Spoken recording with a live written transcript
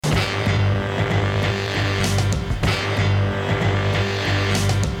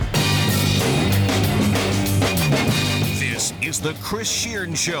The Chris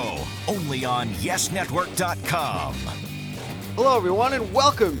Shearn Show, only on YesNetwork.com. Hello, everyone, and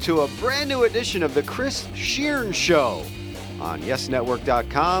welcome to a brand new edition of The Chris Shearn Show on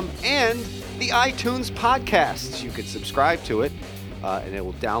YesNetwork.com and the iTunes podcasts. You can subscribe to it, and it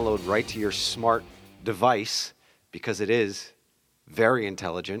will download right to your smart device because it is very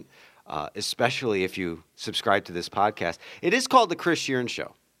intelligent, especially if you subscribe to this podcast. It is called The Chris Shearn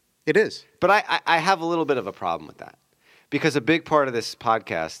Show. It is. But I have a little bit of a problem with that. Because a big part of this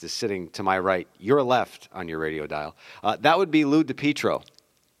podcast is sitting to my right, your left on your radio dial. That would be Lou DiPietro.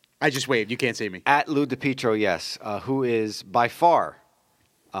 I just waved. You can't see me. At Lou DiPietro, yes, who is by far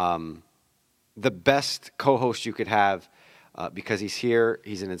the best co-host you could have because he's here,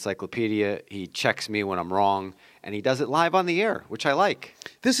 he's an encyclopedia, he checks me when I'm wrong, and he does it live on the air, which I like.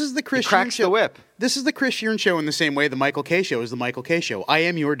 This is the Chris He Shearn cracks Show. the whip. This is the Chris Shearn Show in the same way the Michael K Show is the Michael K Show. I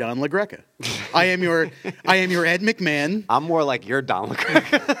am your Don LaGreca. I am your Ed McMahon. I'm more like your Don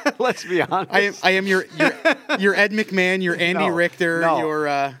LaGreca. Let's be honest. I am your Ed McMahon, your Andy Richter, your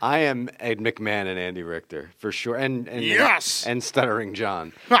I am Ed McMahon and Andy Richter for sure, and yes, and Stuttering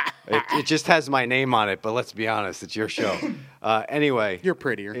John. it just has my name on it, but let's be honest, it's your show. Anyway, you're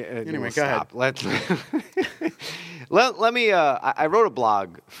prettier. Anyway, go stop. Let me. I wrote a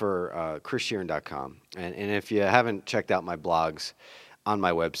blog for ChrisShearn.com, and if you haven't checked out my blogs on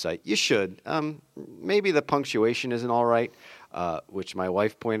my website, you should. Maybe the punctuation isn't all right, which my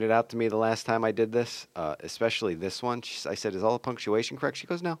wife pointed out to me the last time I did this, especially this one. I said, "Is all the punctuation correct?" She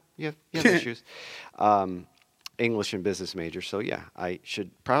goes, "No, you have issues." English and business major, so yeah, I should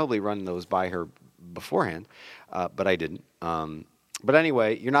probably run those by her beforehand, but I didn't. But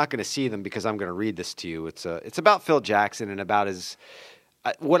anyway, you're not going to see them because I'm going to read this to you. It's about Phil Jackson and about his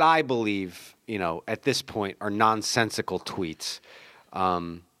what I believe, at this point are nonsensical tweets.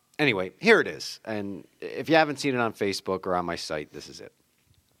 Anyway, here it is. And if you haven't seen it on Facebook or on my site, this is it.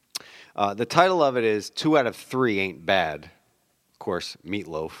 The title of it is 2 out of 3 ain't bad. Of course,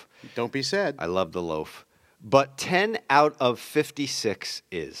 meatloaf. Don't be sad. I love the loaf. But 10 out of 56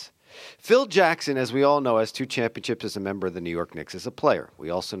 is. Phil Jackson, as we all know, has 2 championships as a member of the New York Knicks as a player.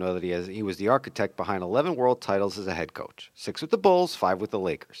 We also know that he was the architect behind 11 world titles as a head coach, 6 with the Bulls, 5 with the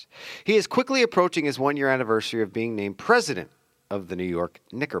Lakers. He is quickly approaching his 1-year anniversary of being named president of the New York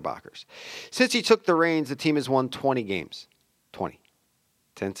Knickerbockers. Since he took the reins, the team has won 20 games. 20.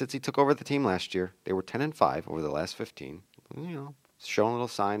 10 since he took over the team last year. They were 10-5 over the last 15. Showing a little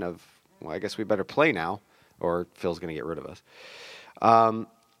sign of, well, I guess we better play now, or Phil's going to get rid of us.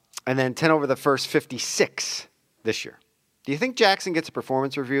 And then 10 over the first 56 this year. Do you think Jackson gets a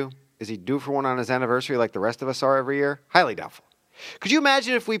performance review? Is he due for one on his anniversary like the rest of us are every year? Highly doubtful. Could you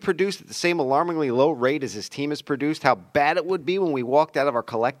imagine if we produced at the same alarmingly low rate as his team has produced, how bad it would be when we walked out of our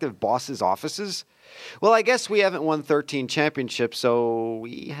collective bosses' offices? Well, I guess we haven't won 13 championships, so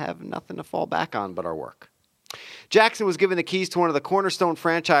we have nothing to fall back on but our work. Jackson was given the keys to one of the cornerstone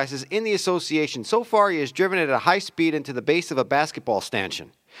franchises in the association. So far, he has driven it at a high speed into the base of a basketball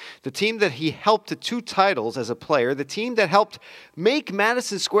stanchion. The team that he helped to 2 titles as a player, the team that helped make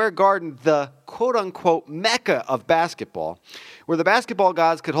Madison Square Garden the quote-unquote mecca of basketball, where the basketball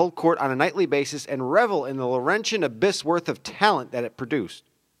gods could hold court on a nightly basis and revel in the Laurentian abyss worth of talent that it produced.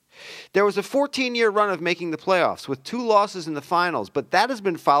 There was a 14-year run of making the playoffs with 2 losses in the finals, but that has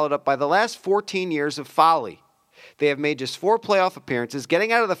been followed up by the last 14 years of folly. They have made just 4 playoff appearances,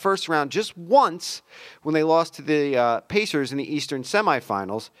 getting out of the first round just once when they lost to the Pacers in the Eastern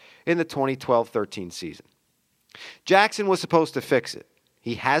semifinals in the 2012-13 season. Jackson was supposed to fix it.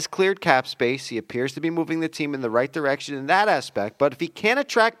 He has cleared cap space. He appears to be moving the team in the right direction in that aspect, but if he can't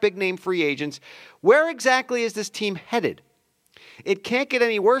attract big-name free agents, where exactly is this team headed? It can't get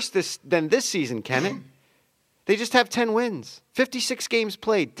any worse than this season, can it? They just have 10 wins. 56 games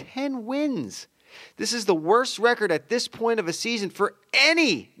played, 10 wins. This is the worst record at this point of a season for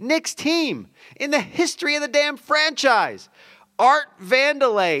any Knicks team in the history of the damn franchise. Art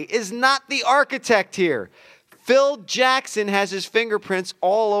Vandelay is not the architect here. Phil Jackson has his fingerprints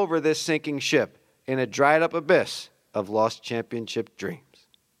all over this sinking ship in a dried-up abyss of lost championship dreams.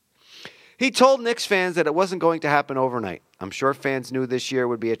 He told Knicks fans that it wasn't going to happen overnight. I'm sure fans knew this year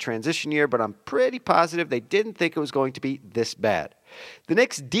would be a transition year, but I'm pretty positive they didn't think it was going to be this bad. The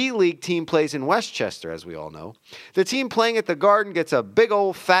Knicks D-League team plays in Westchester, as we all know. The team playing at the Garden gets a big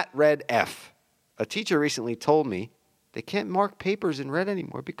old fat red F. A teacher recently told me they can't mark papers in red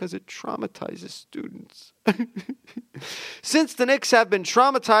anymore because it traumatizes students. Since the Knicks have been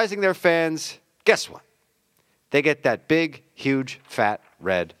traumatizing their fans, guess what? They get that big, huge, fat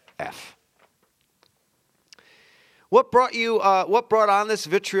red F. What brought on this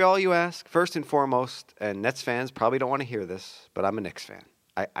vitriol, you ask? First and foremost, and Nets fans probably don't want to hear this, but I'm a Knicks fan.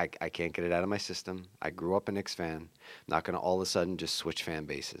 I can't get it out of my system. I grew up a Knicks fan. I'm not going to all of a sudden just switch fan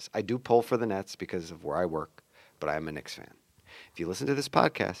bases. I do pull for the Nets because of where I work, but I am a Knicks fan. If you listen to this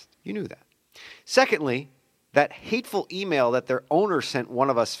podcast, you knew that. Secondly, that hateful email that their owner sent one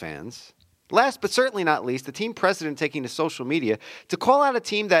of us fans. Last but certainly not least, the team president taking to social media to call out a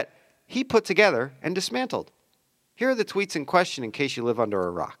team that he put together and dismantled. Here are the tweets in question in case you live under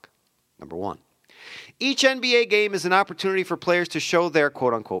a rock. Number 1. Each NBA game is an opportunity for players to show their,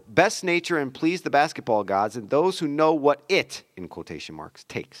 quote-unquote, best nature and please the basketball gods and those who know what it, in quotation marks,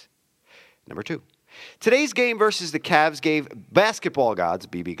 takes. Number 2. Today's game versus the Cavs gave basketball gods,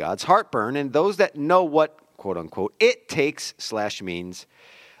 BB gods, heartburn, and those that know what, quote-unquote, it takes / means,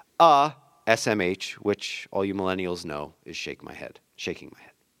 SMH, which all you millennials know is shaking my head.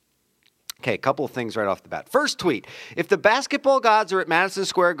 Okay, a couple of things right off the bat. First tweet. If the basketball gods are at Madison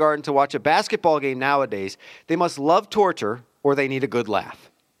Square Garden to watch a basketball game nowadays, they must love torture or they need a good laugh.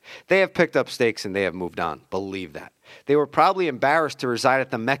 They have picked up stakes and they have moved on. Believe that. They were probably embarrassed to reside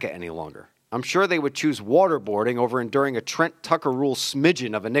at the Mecca any longer. I'm sure they would choose waterboarding over enduring a Trent Tucker rule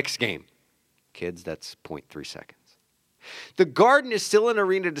smidgen of a Knicks game. Kids, that's 0.3 seconds. The Garden is still an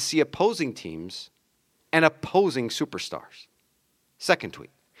arena to see opposing teams and opposing superstars. Second tweet.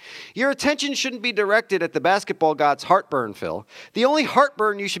 Your attention shouldn't be directed at the basketball god's heartburn, Phil. The only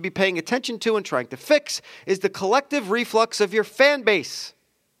heartburn you should be paying attention to and trying to fix is the collective reflux of your fan base.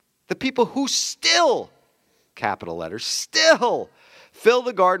 The people who still, capital letters, still fill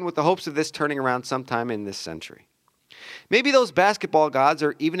the Garden with the hopes of this turning around sometime in this century. Maybe those basketball gods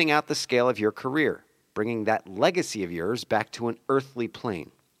are evening out the scale of your career, bringing that legacy of yours back to an earthly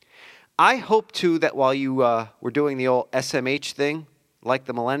plane. I hope, too, that while you were doing the old SMH thing, like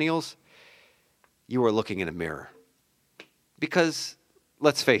the millennials, you were looking in a mirror. Because,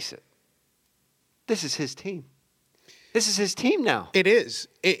 let's face it, this is his team. This is his team now. It is.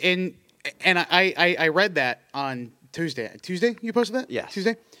 And I read that on Tuesday. Tuesday you posted that? Yes.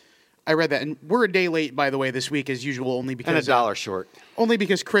 Tuesday? I read that. And we're a day late, by the way, this week as usual, only because... And $1 short. Only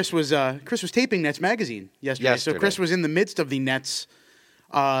because Chris was taping Nets Magazine yesterday. So Chris was in the midst of the Nets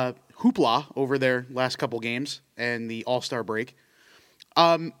hoopla over their last couple games and the All-Star break.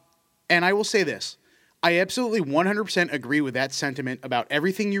 And I will say this. I absolutely 100% agree with that sentiment about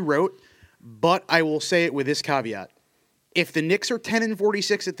everything you wrote, but I will say it with this caveat. If the Knicks are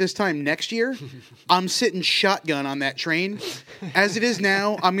 10-46 at this time next year, I'm sitting shotgun on that train. As it is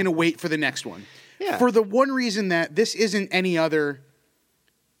now, I'm going to wait for the next one. Yeah. For the one reason that this isn't any other...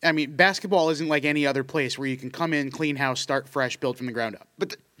 I mean, basketball isn't like any other place where you can come in, clean house, start fresh, build from the ground up.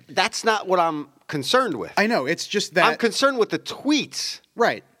 But that's not what I'm concerned with. I know. It's just that... I'm concerned with the tweets.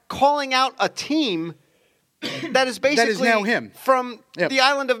 Right. Calling out a team that is basically... that is now him. From the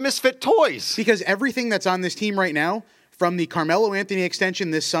island of misfit toys. Because everything that's on this team right now, from the Carmelo Anthony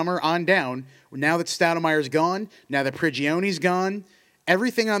extension this summer on down, now that Stoudemire's gone, now that Prigione's gone,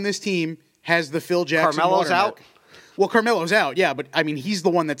 everything on this team has the Phil Jackson Carmelo's watermark. out? Well, Carmelo's out, yeah, but I mean, he's the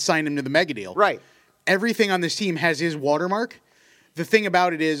one that signed him to the mega deal. Right. Everything on this team has his watermark. The thing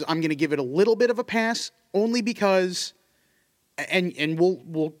about it is, I'm going to give it a little bit of a pass, only because, and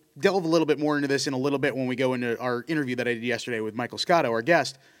we'll delve a little bit more into this in a little bit when we go into our interview that I did yesterday with Michael Scotto, our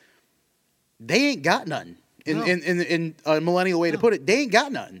guest. They ain't got nothing. In a millennial way to put it, they ain't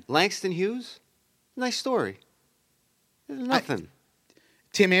got nothing. Langston Hughes? Nice story. Nothing.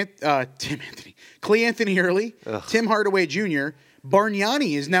 Tim Anthony. Clay Anthony Early. Ugh. Tim Hardaway Jr.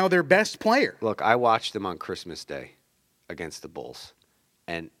 Bargnani is now their best player. Look, I watched them on Christmas Day against the Bulls,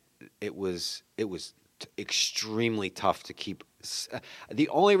 and it was extremely tough to keep. The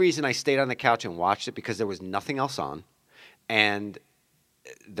only reason I stayed on the couch and watched it because there was nothing else on, and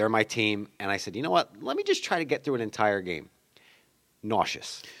they're my team, and I said, you know what? Let me just try to get through an entire game.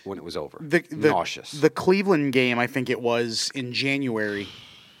 Nauseous when it was over. Nauseous. The Cleveland game, I think it was in January.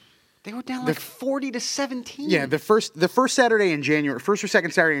 They were down like 40-17. Yeah, the first Saturday in January, first or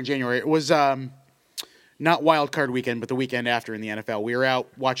second Saturday in January. It was not wild card weekend, but the weekend after in the NFL. We were out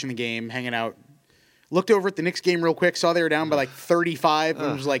watching the game, hanging out. Looked over at the Knicks game real quick, saw they were down by like 35,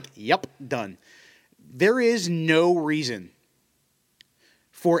 and was like, yep, done. There is no reason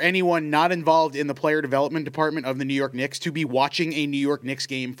for anyone not involved in the player development department of the New York Knicks to be watching a New York Knicks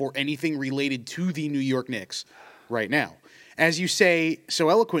game for anything related to the New York Knicks right now. As you say so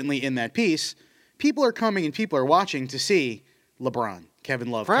eloquently in that piece, people are coming and people are watching to see LeBron, Kevin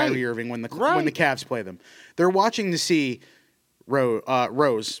Love, Kyrie Irving when the Cavs play them. They're watching to see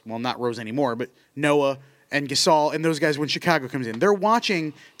Rose, well, not Rose anymore, but Noah and Gasol and those guys when Chicago comes in. They're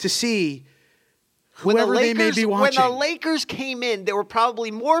watching to see whoever they may be watching. When the Lakers came in, there were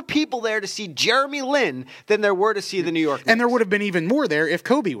probably more people there to see Jeremy Lin than there were to see the New York Knicks. And there would have been even more there if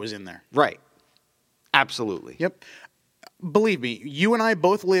Kobe was in there. Right. Absolutely. Yep. Believe me, you and I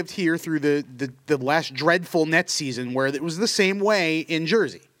both lived here through the last dreadful Nets season where it was the same way in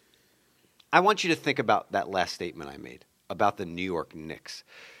Jersey. I want you to think about that last statement I made about the New York Knicks.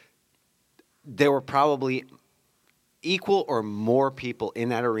 There were probably equal or more people in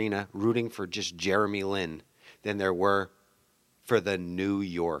that arena rooting for just Jeremy Lin than there were for the New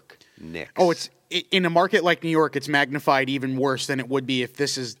York Knicks. Oh, it's in a market like New York, it's magnified even worse than it would be if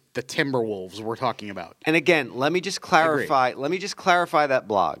this is the Timberwolves we're talking about. And again, let me just clarify. Let me just clarify that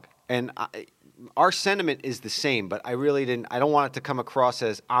blog. And our sentiment is the same, but I really didn't. I don't want it to come across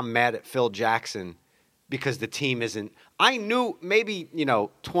as I'm mad at Phil Jackson because the team isn't. I knew maybe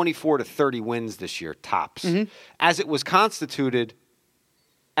 24 to 30 wins this year tops, as it was constituted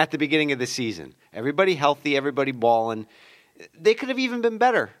at the beginning of the season. Everybody healthy, everybody balling. They could have even been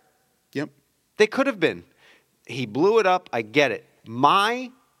better. Yep. They could have been. He blew it up. I get it.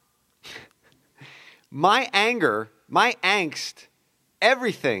 My anger, my angst,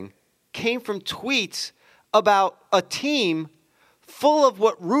 everything came from tweets about a team full of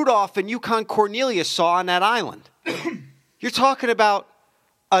what Rudolph and Yukon Cornelius saw on that island. You're talking about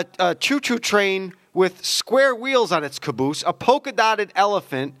a choo-choo train with square wheels on its caboose, a polka-dotted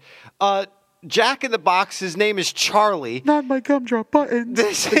elephant, Jack in the Box, his name is Charlie. Not my gumdrop buttons.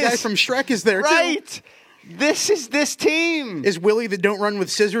 The guy from Shrek is there, too. Right. This is this team. Is Willie the Don't Run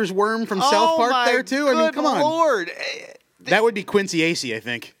with Scissors Worm from South Park there, too? I mean, come on. Lord. That would be Quincy Acey, I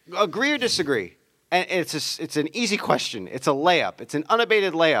think. Agree or disagree? And it's an easy question. It's a layup. It's an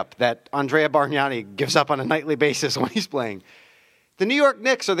unabated layup that Andrea Bargnani gives up on a nightly basis when he's playing. The New York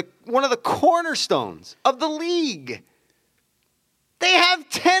Knicks are one of the cornerstones of the league. They have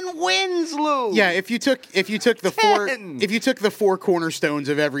 10 wins, Lou. Yeah, if you took the four cornerstones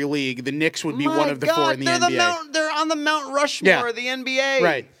of every league, the Knicks would be one of the four in the NBA. They're on the Mount Rushmore of the NBA.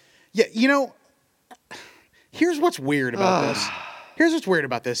 Right. Yeah, here's what's weird about this. Here's what's weird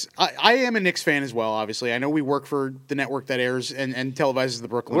about this. I am a Knicks fan as well, obviously. I know we work for the network that airs and televises the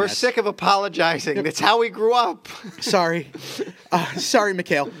Brooklyn We're Nets. sick of apologizing. That's how we grew up. Sorry. Sorry,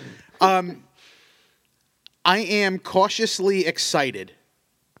 Mikhail. I am cautiously excited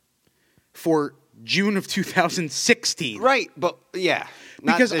for June of 2016. Right, but yeah,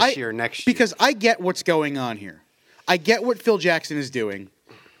 not this year, next year. Because I get what's going on here. I get what Phil Jackson is doing.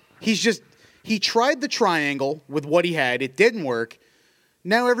 He tried the triangle with what he had. It didn't work.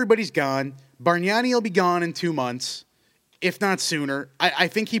 Now everybody's gone. Bargnani will be gone in 2 months, if not sooner. I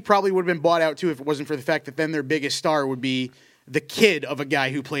think he probably would have been bought out, too, if it wasn't for the fact that then their biggest star would be the kid of a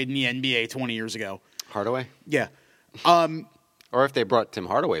guy who played in the NBA 20 years ago. Hardaway? Yeah. Or if they brought Tim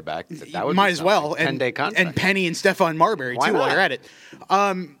Hardaway back, that would might be as well. 10-day contract. And Penny and Stephon Marbury, too, while you're at it.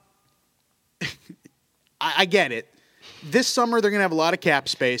 I get it. This summer, they're going to have a lot of cap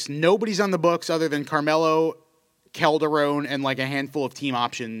space. Nobody's on the books other than Carmelo, Calderon, and like a handful of team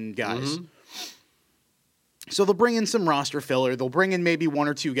option guys. Mm-hmm. So they'll bring in some roster filler. They'll bring in maybe one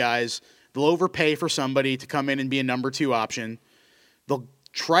or two guys. They'll overpay for somebody to come in and be a number 2 option. They'll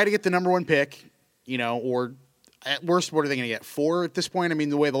try to get the number 1 pick. Or at worst, what are they going to get? 4 at this point? I mean,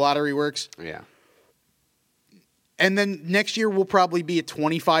 the way the lottery works. Yeah. And then next year will probably be a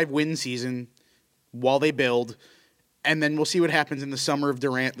 25-win season while they build. And then we'll see what happens in the summer of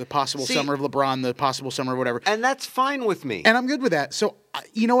Durant, the possible summer of LeBron, the possible summer of whatever. And that's fine with me. And I'm good with that. So,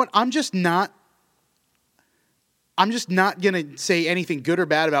 you know what? I'm just not going to say anything good or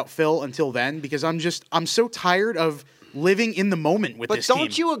bad about Phil until then because I'm so tired of living in the moment with this team. But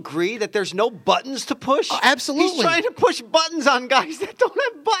don't you agree that there's no buttons to push? Absolutely. He's trying to push buttons on guys that don't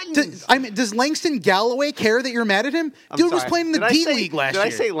have buttons. Does Langston Galloway care that you're mad at him? Dude was playing in the D League last year.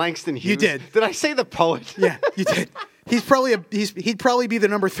 Did I say Langston Hughes? You did. Did I say the poet? Yeah, you did. He'd probably be the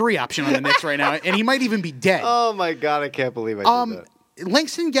number 3 option on the Knicks right now, and he might even be dead. Oh my God, I can't believe I did that.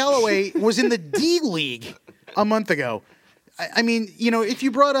 Langston Galloway was in the D League a month ago. I mean, if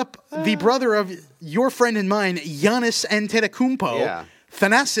you brought up the brother of your friend and mine, Giannis Antetokounmpo,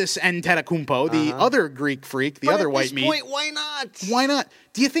 Thanasis Antetokounmpo, the other Greek freak, the other white meat. At this point, why not? Why not?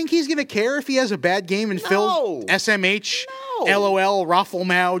 Do you think he's going to care if he has a bad game and Phil SMH, LOL, Raffle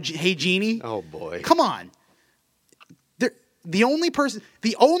Mao, Hey Genie? Oh boy! Come on. The only person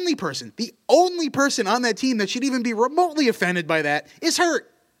on that team that should even be remotely offended by that is hurt.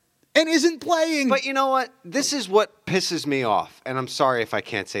 And isn't playing. But you know what? This is what pisses me off. And I'm sorry if I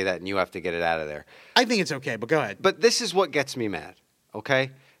can't say that and you have to get it out of there. I think it's okay, but go ahead. But this is what gets me mad,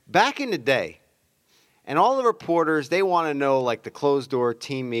 okay? Back in the day, and all the reporters, they want to know, like, the closed-door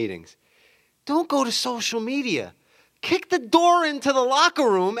team meetings. don't go to social media. Kick the door into the locker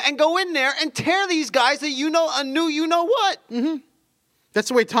room and go in there and tear these guys that you know what. Mm-hmm. That's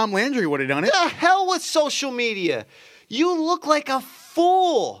the way Tom Landry would have done it. The hell with social media. You look like a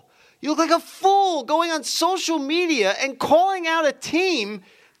fool. You look like a fool going on social media and calling out a team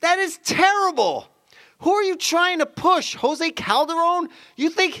that is terrible. Who are you trying to push? Jose Calderon? You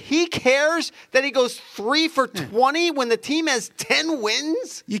think he cares that he goes 3 for 20 when the team has 10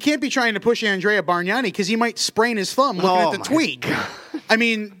 wins? You can't be trying to push Andrea Bargnani because he might sprain his thumb looking at the tweet. I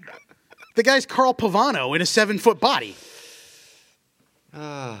mean, the guy's Carl Pavano in a 7-foot body.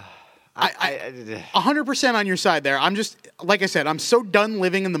 100% on your side there. I'm just, like I said, I'm so done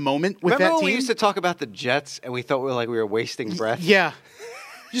living in the moment with that team. Remember when we used to talk about the Jets and we thought we were wasting breath? Yeah.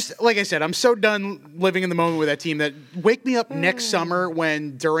 Just like I said, I'm so done living in the moment with that team that wake me up next summer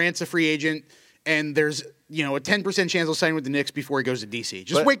when Durant's a free agent and there's a 10% chance he'll sign with the Knicks before he goes to DC.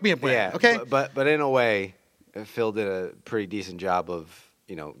 Just wake me up when, okay? But in a way, Phil did a pretty decent job of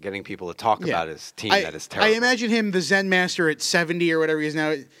getting people to talk about his team that is terrible. I imagine him the Zen master at 70 or whatever he is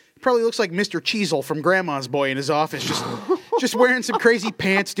now. He probably looks like Mr. Cheezel from Grandma's Boy in his office, just wearing some crazy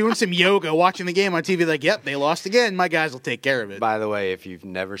pants, doing some yoga, watching the game on TV like, yep, they lost again. My guys will take care of it. By the way, if you've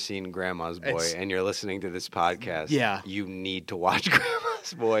never seen Grandma's Boy and you're listening to this podcast, you need to watch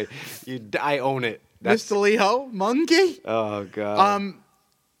Grandma's Boy. I own it. Mr. Leho, monkey? Oh, God.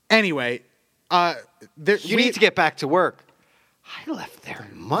 Anyway. You need to get back to work. I left there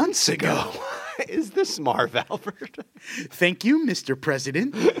months ago. Is this Marv Albert? Thank you, Mr.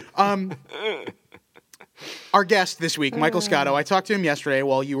 President. Our guest this week, Michael Scotto. I talked to him yesterday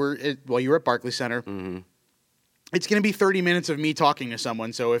while you were at Barclays Center. Mm-hmm. It's going to be 30 minutes of me talking to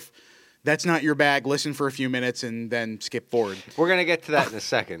someone. So if that's not your bag, listen for a few minutes and then skip forward. We're going to get to that in a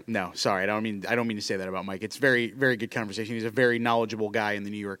second. No, sorry, I don't mean to say that about Mike. It's very, very good conversation. He's a very knowledgeable guy in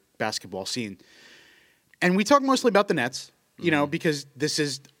the New York basketball scene, and we talk mostly about the Nets. Because this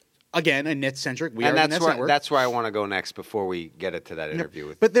is, again, a Nets-centric. We are the Nets Network. That's where I want to go next before we get it to that interview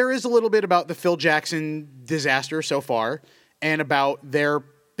with. But there is a little bit about the Phil Jackson disaster so far and about their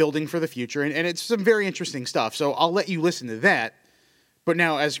building for the future. And it's some very interesting stuff. So I'll let you listen to that. But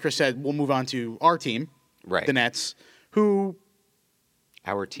now, as Chris said, we'll move on to our team, the Nets, who...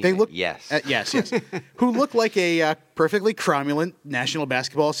 Our team, they look, yes. Yes. Who look like a perfectly cromulent National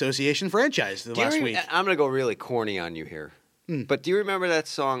Basketball Association franchise last week. I'm going to go really corny on you here. But do you remember that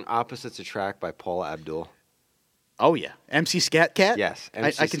song "Opposites Attract" by Paula Abdul? Oh yeah, MC Scat Cat. Yes,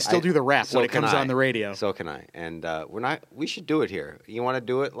 I can still do the rap when it comes on the radio. So can I. And we should do it here. You want to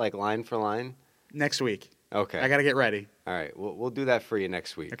do it like line for line next week? Okay, I got to get ready. All right, we'll do that for you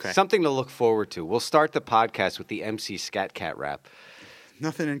next week. Okay, something to look forward to. We'll start the podcast with the MC Scat Cat rap.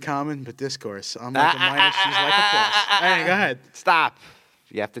 Nothing in common but discourse. I'm like a minus, she's like a plus. Hey, go ahead. Stop.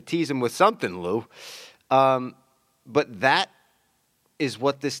 You have to tease him with something, Lou. But that is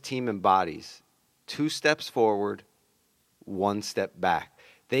what this team embodies. 2 steps forward, 1 step back.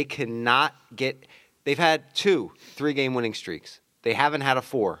 They cannot get... They've had 2 3-game winning streaks. They haven't had a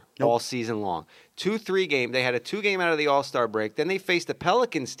 4 all season long. 2 3-game. They had a 2-game out of the All-Star break. Then they faced the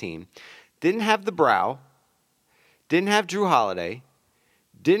Pelicans team. Didn't have the Brow. Didn't have Drew Holiday.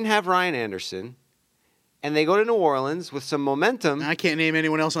 Didn't have Ryan Anderson. And they go to New Orleans with some momentum. I can't name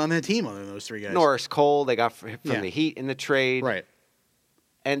anyone else on that team other than those 3 guys. Norris Cole, they got from the Heat in the trade. Right.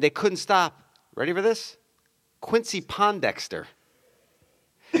 And they couldn't stop. Ready for this? Quincy Pondexter.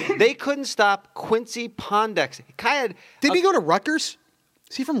 They couldn't stop Quincy Pondexter. Didn't he go to Rutgers?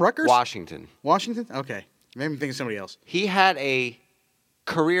 Is he from Rutgers? Washington. Washington? Okay. Maybe I'm thinking of somebody else. He had a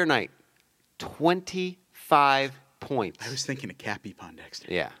career night. 25 points. I was thinking of Cappy Pondexter.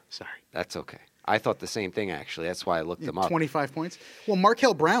 Yeah. Sorry. That's okay. I thought the same thing, actually. That's why I looked them up. 25 points? Well,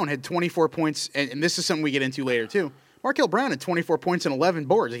 Markel Brown had 24 points, and this is something we get into later, too. Markel Brown had 24 points and 11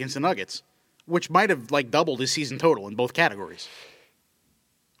 boards against the Nuggets, which might have doubled his season total in both categories.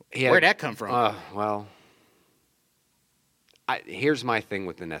 Where'd that come from? Here's my thing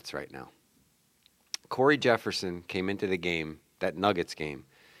with the Nets right now. Corey Jefferson came into the game, that Nuggets game,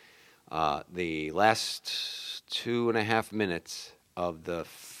 the last 2.5 minutes of the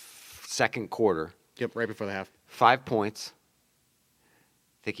second quarter. Yep, right before the half. 5 points.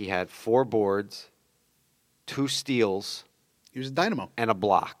 I think he had 4 boards, 2 steals. He was a dynamo. And a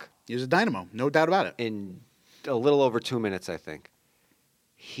block. He was a dynamo, no doubt about it. In a little over 2 minutes, I think.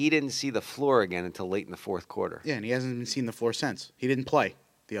 He didn't see the floor again until late in the fourth quarter. Yeah, and he hasn't even seen the floor since. He didn't play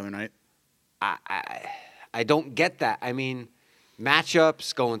the other night. I don't get that. I mean,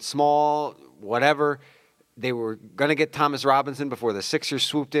 matchups, going small, whatever. They were going to get Thomas Robinson before the Sixers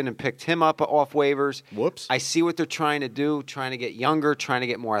swooped in and picked him up off waivers. Whoops. I see what they're trying to do, trying to get younger, trying to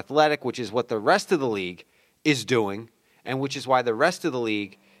get more athletic, which is what the rest of the league is doing, and which is why the rest of the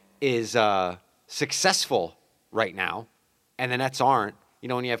league is successful right now, and the Nets aren't. You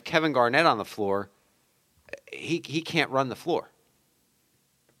know, when you have Kevin Garnett on the floor, he can't run the floor.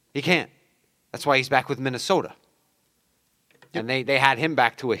 He can't. That's why he's back with Minnesota. And they had him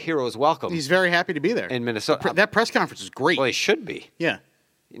back to a hero's welcome. He's very happy to be there. In Minnesota. That press conference is great. Well, he should be. Yeah.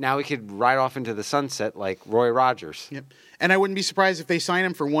 Now he could ride off into the sunset like Roy Rogers. Yep. And I wouldn't be surprised if they sign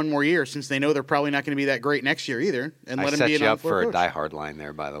him for one more year, since they know they're probably not going to be that great next year either. And let him be an I set you up for coach. a diehard line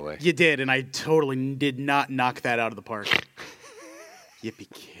there, by the way. You did, and I totally did not knock that out of the park.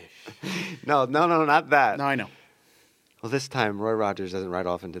 Yippee-ki-yay. No, not that. No, I know. Well, this time Roy Rogers doesn't ride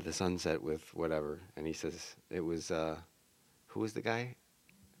off into the sunset with whatever, and he says it was who was the guy?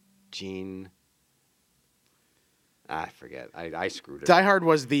 Gene. I forget. I screwed it. Die Hard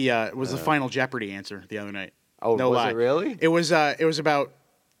was the Final Jeopardy answer the other night. Oh, no was lie. it really? It was about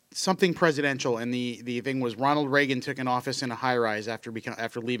something presidential, and the thing was Ronald Reagan took an office in a high rise after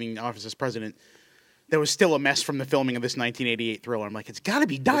leaving office as president. There was still a mess from the filming of this 1988 thriller. I'm like, it's got to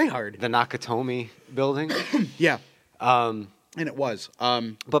be Die Hard. The Nakatomi building. Yeah. And it was.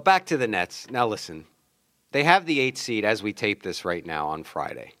 But back to the Nets. Now listen, they have the 8th seed as we tape this right now on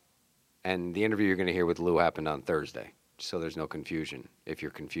Friday. And the interview you're going to hear with Lou happened on Thursday, so there's no confusion if you're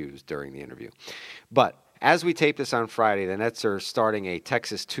confused during the interview. But as we tape this on Friday, the Nets are starting a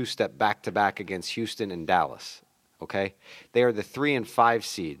Texas two-step back-to-back against Houston and Dallas, okay? They are the 3 and 5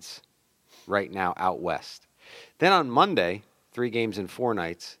 seeds right now out west. Then on Monday, 3 games in 4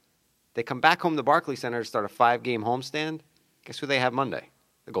 nights, they come back home to Barclays Center to start a 5-game homestand. Guess who they have Monday?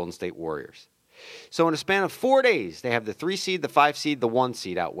 The Golden State Warriors. So in a span of 4 days, they have the 3 seed, the 5 seed, the 1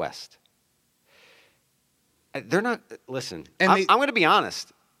 seed out west. They're not. Listen, I'm going to be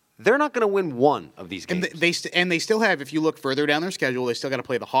honest. They're not going to win one of these games. And they still have, if you look further down their schedule, they still got to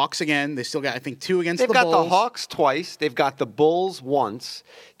play the Hawks again. They still got, I think, 2 against the Bulls. They've got the Hawks twice. They've got the Bulls once.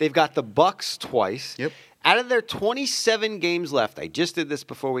 They've got the Bucks twice. Yep. Out of their 27 games left, I just did this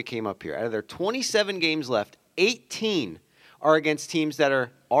before we came up here. Out of their 27 games left, 18 are against teams that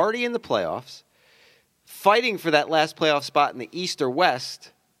are already in the playoffs, fighting for that last playoff spot in the East or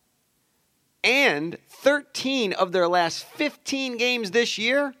West. And 13 of their last 15 games this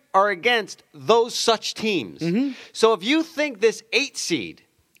year are against those such teams. Mm-hmm. So if you think this 8 seed,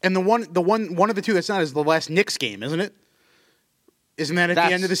 and one of the 2 that's not is the last Knicks game, isn't it? Isn't that at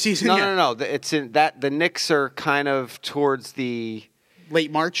the end of the season? No. It's in that the Knicks are kind of towards the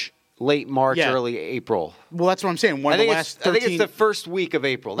late March, yeah. Early April. Well, that's what I'm saying. I think it's the first week of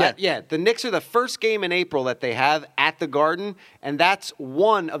April. The Knicks are the first game in April that they have at the Garden, and that's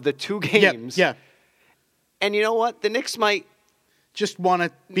one of the 2 games. Yeah. And you know what? The Knicks might just want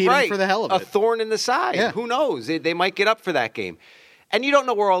to beat them for the hell of it. A thorn in the side. Yeah. Who knows? They might get up for that game. And you don't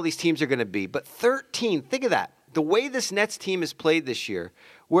know where all these teams are going to be. But 13, think of that. The way this Nets team has played this year,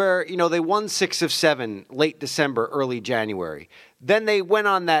 where, they won 6 of 7 late December, early January. Then they went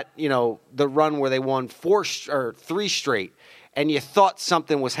on that, the run where they won 3 straight, and you thought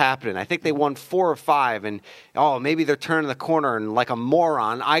something was happening. I think they won 4 or 5, and, maybe they're turning the corner, and like a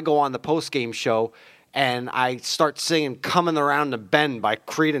moron, I go on the postgame show, and I start singing Coming Around the Bend by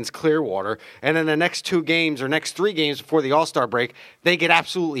Creedence Clearwater, and then the next 2 games or next 3 games before the All-Star break, they get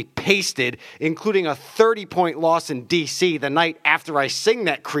absolutely pasted, including a 30-point loss in D.C. the night after I sing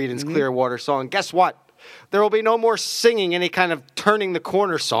that Creedence Clearwater song. Guess what? There will be no more singing any kind of turning the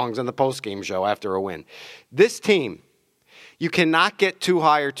corner songs on the postgame show after a win. This team, you cannot get too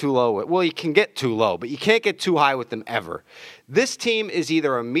high or too low. Well, you can get too low, but you can't get too high with them ever. This team is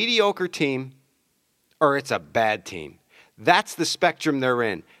either a mediocre team or it's a bad team. That's the spectrum they're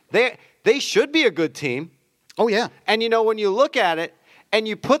in. They should be a good team. Oh, yeah. And, when you look at it and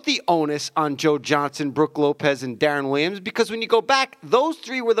you put the onus on Joe Johnson, Brook Lopez, and Darren Williams, because when you go back, those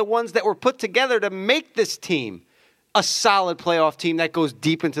 3 were the ones that were put together to make this team a solid playoff team that goes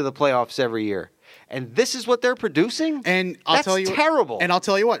deep into the playoffs every year. And this is what they're producing? And That's terrible. And I'll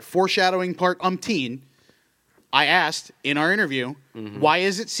tell you what, foreshadowing part umpteen, I asked in our interview, why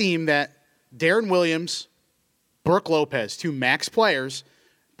does it seem that Darren Williams, Brook Lopez, 2 max players,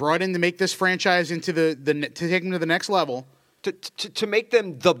 brought in to make this franchise into to take them to the next level, to make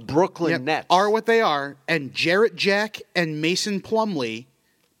them the Brooklyn Nets, are what they are, and Jarrett Jack and Mason Plumlee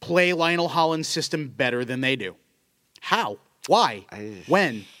play Lionel Hollins' system better than they do. How? Why?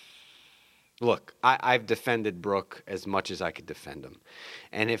 When? Look, I've defended Brook as much as I could defend him,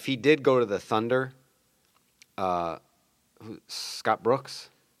 and if he did go to the Thunder, Scott Brooks.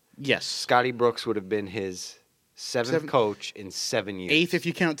 Yes. Scotty Brooks would have been his seventh coach in 7 years. Eighth if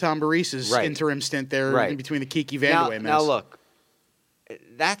you count Tom Baris's interim stint there in between the Kiki Vandeweghe mess. Now, look,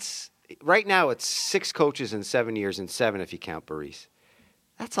 right now it's 6 coaches in 7 years and 7 if you count Baris.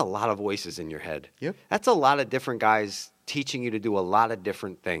 That's a lot of voices in your head. Yep. That's a lot of different guys teaching you to do a lot of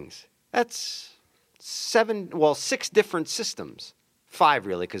different things. That's 6 different systems. 5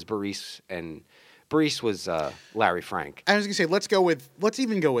 really, because Baris was Larry Frank. I was gonna say let's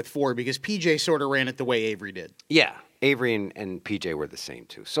even go with 4 because PJ sort of ran it the way Avery did. Yeah, Avery and PJ were the same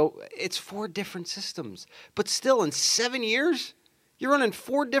too. So it's 4 different systems, but still in 7 years, you're running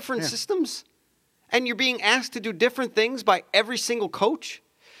 4 different systems, and you're being asked to do different things by every single coach.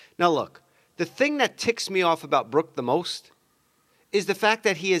 Now look, the thing that ticks me off about Brook the most is the fact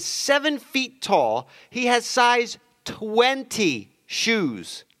that he is 7 feet tall. He has size 20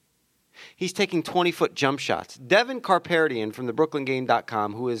 shoes. He's taking 20-foot jump shots. Devin Carparian from the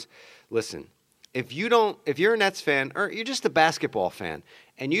BrooklynGame.com, who is, listen, if you're a Nets fan or you're just a basketball fan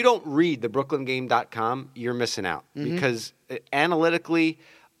and you don't read the BrooklynGame.com, you're missing out because analytically,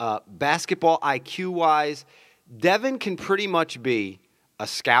 basketball IQ-wise, Devin can pretty much be a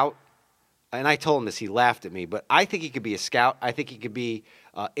scout. And I told him this, he laughed at me, but I think he could be a scout. I think he could be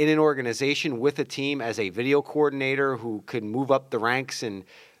in an organization with a team as a video coordinator who could move up the ranks and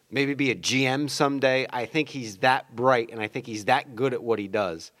maybe be a GM someday. I think he's that bright, and I think he's that good at what he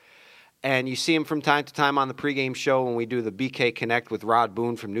does. And you see him from time to time on the pregame show when we do the BK Connect with Rod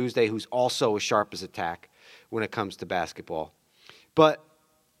Boone from Newsday, who's also as sharp as a tack when it comes to basketball. But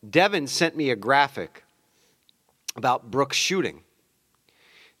Devin sent me a graphic about Brooks shooting.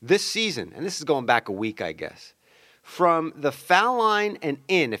 This season, and this is going back a week, I guess, from the foul line and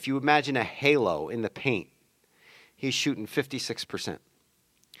in, if you imagine a halo in the paint, he's shooting 56%.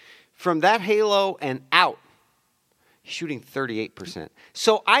 From that halo and out, he's shooting 38%.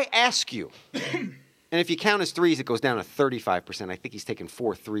 So I ask you, and if you count his threes, it goes down to 35%. I think he's taken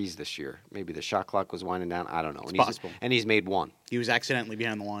 4 threes this year. Maybe the shot clock was winding down. I don't know. It's possible. And he's made 1. He was accidentally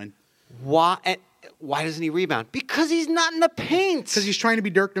behind the line. Why doesn't he rebound? Because he's not in the paint. Because he's trying to be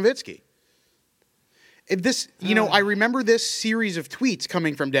Dirk Nowitzki. I remember this series of tweets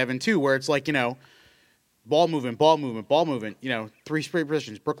coming from Devin, too, where it's like, ball movement, 3 straight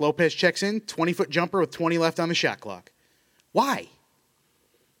positions. Brook Lopez checks in, 20-foot jumper with 20 left on the shot clock. Why?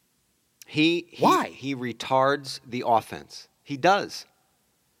 Why? He retards the offense. He does.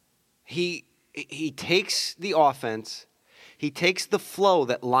 He takes the offense, he takes the flow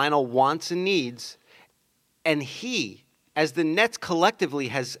that Lionel wants and needs, and he, as the Nets collectively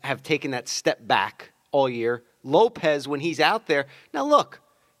have taken that step back all year, Lopez, when he's out there, now look,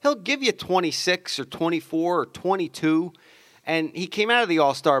 he'll give you 26 or 24 or 22, and he came out of the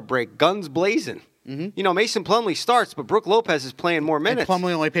All-Star break guns blazing. Mm-hmm. Mason Plumlee starts, but Brook Lopez is playing more minutes. And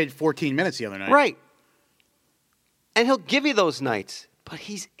Plumlee only played 14 minutes the other night. Right. And he'll give you those nights, but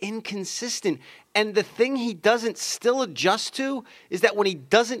he's inconsistent. And the thing he doesn't still adjust to is that when he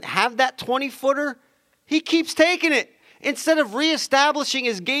doesn't have that 20-footer, he keeps taking it. Instead of reestablishing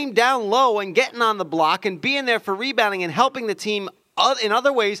his game down low and getting on the block and being there for rebounding and helping the team in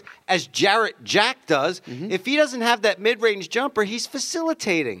other ways, as Jarrett Jack does, if he doesn't have that mid-range jumper, he's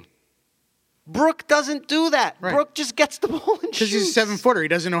facilitating. Brook doesn't do that. Right. Brook just gets the ball and shoots. Because he's a 7-footer. He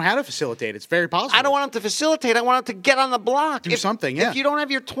doesn't know how to facilitate. It's very possible. I don't want him to facilitate. I want him to get on the block. Do something, yeah. If you don't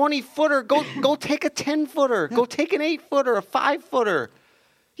have your 20-footer, go take a 10-footer. Yeah. Go take an 8-footer, a 5-footer.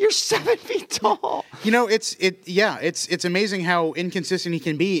 You're 7 feet tall. It's amazing how inconsistent he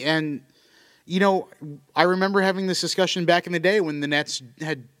can be. And, I remember having this discussion back in the day when the Nets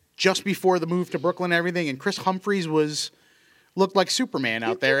had just before the move to Brooklyn and everything, and Chris Humphries looked like Superman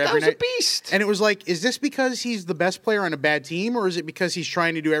out there every night. That was a beast. And it was like, is this because he's the best player on a bad team, or is it because he's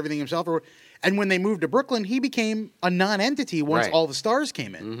trying to do everything himself? And when they moved to Brooklyn, he became a non-entity once all the stars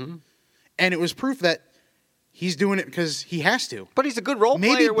came in. Mm-hmm. And it was proof that he's doing it because he has to. But he's a good role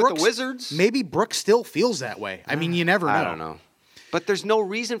player with the Wizards. Maybe Brooks still feels that way. I mean, you never know. I don't know. But there's no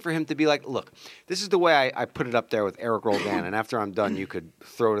reason for him to be like, look, this is the way I put it up there with Eric Roldan, and after I'm done, you could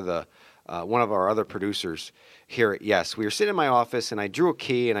throw to the one of our other producers here at Yes. We were sitting in my office, and I drew a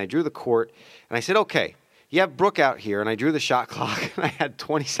key, and I drew the court, and I said, okay, you have Brook out here, and I drew the shot clock, and I had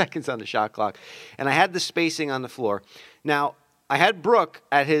 20 seconds on the shot clock, and I had the spacing on the floor. Now, I had Brook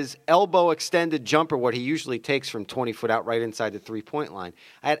at his elbow extended jumper, what he usually takes from 20 foot out right inside the three-point line.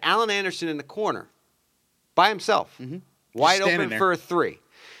 I had Allen Anderson in the corner by himself, wide open for a 3.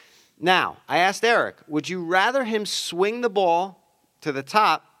 Now, I asked Eric, would you rather him swing the ball to the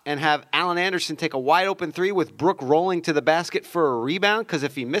top and have Allen Anderson take a wide open 3 with Brook rolling to the basket for a rebound? Because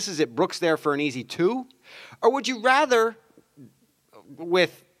if he misses it, Brook's there for an easy 2. Or would you rather,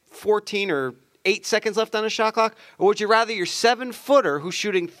 with 14 or 8 seconds left on the shot clock? Or would you rather your 7-footer who's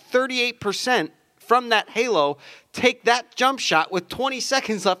shooting 38% from that halo take that jump shot with 20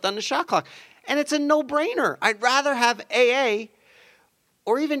 seconds left on the shot clock? And it's a no-brainer. I'd rather have AA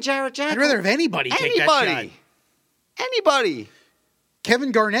or even Jarrett Jack. I'd rather have anybody take that shot. Anybody.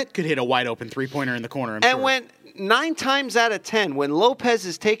 Kevin Garnett could hit a wide-open three-pointer in the corner, I'm sure. And when 9 times out of 10, when Lopez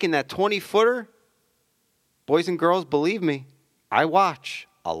is taking that 20-footer, boys and girls, believe me, I watch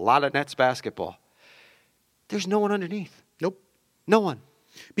a lot of Nets basketball. There's no one underneath. Nope. No one.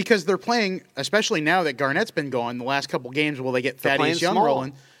 Because they're playing, especially now that Garnett's been gone, the last couple games will they get Thaddeus Young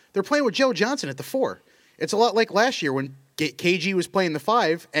rolling. They're playing with Joe Johnson at the 4. It's a lot like last year when KG was playing the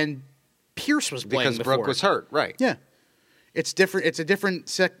 5 and Pierce was playing the 4. Because Brooke was hurt, right. Yeah. It's different. It's a different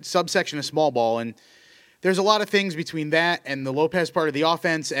subsection of small ball, and there's a lot of things between that and the Lopez part of the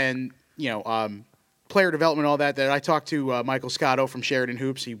offense and, player development, all that I talked to Michael Scotto from Sheridan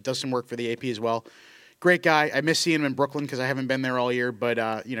Hoops. He does some work for the AP as well. Great guy. I miss seeing him in Brooklyn because I haven't been there all year, but,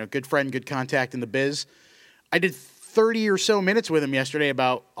 good friend, good contact in the biz. I did 30 or so minutes with him yesterday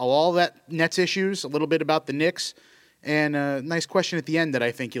about all that Nets issues, a little bit about the Knicks, and a nice question at the end that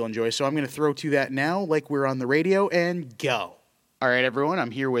I think you'll enjoy. So I'm going to throw to that now like we're on the radio and go. All right, everyone.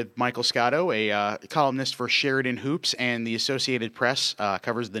 I'm here with Michael Scotto, a columnist for Sheridan Hoops and the Associated Press,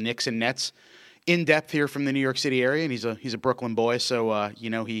 covers the Knicks and Nets in depth here from the New York City area, and he's a Brooklyn boy, so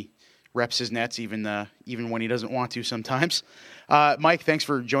he reps his Nets even when he doesn't want to sometimes. Mike, thanks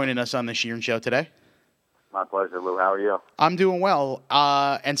for joining us on the Shearn Show today. My pleasure, Lou. How are you? I'm doing well,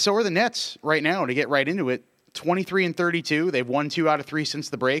 and so are the Nets right now. To get right into it, 23-32. They've won 2 out of 3 since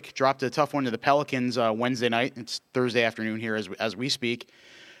the break. Dropped a tough one to the Pelicans Wednesday night. It's Thursday afternoon here as we speak.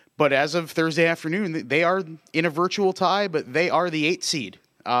 But as of Thursday afternoon, they are in a virtual tie, but they are the 8th seed.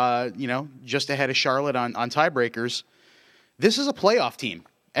 Just ahead of Charlotte on tiebreakers. This is a playoff team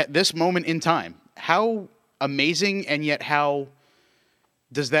at this moment in time. How amazing, and yet how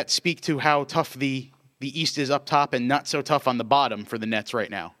does that speak to how tough the East is up top and not so tough on the bottom for the Nets right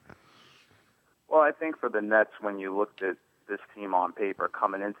now? Well, I think for the Nets, when you looked at this team on paper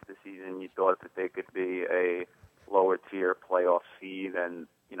coming into the season, you thought that they could be a lower-tier playoff seed, and,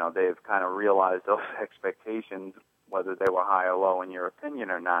 they've kind of realized those expectations, whether they were high or low in your opinion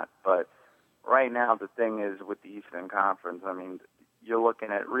or not. But right now, the thing is with the Eastern Conference, you're looking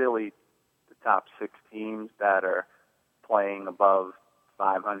at really the top 6 teams that are playing above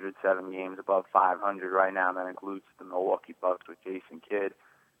 500, 7 games above 500 right now. That includes the Milwaukee Bucks with Jason Kidd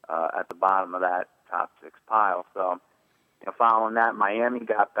at the bottom of that top 6 pile. So, following that, Miami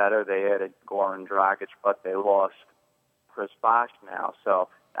got better. They added Goran Dragic, but they lost Chris Bosh now. So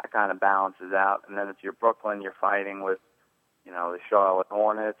that kind of balances out. And then if you're Brooklyn, you're fighting with, the Charlotte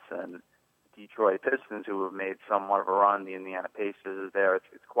Hornets and Detroit Pistons, who have made somewhat of a run. The Indiana Pacers is there. It's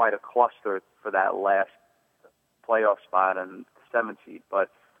quite a cluster for that last playoff spot and 7th seed. But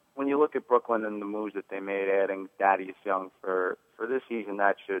when you look at Brooklyn and the moves that they made, adding Thaddeus Young for this season,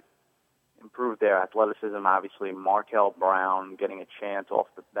 that should improve their athleticism. Obviously, Markel Brown getting a chance off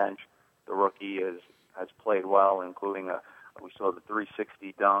the bench. The rookie has played well, including we saw the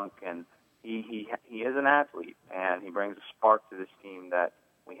 360 dunk, and he is an athlete, and he brings a spark to this team that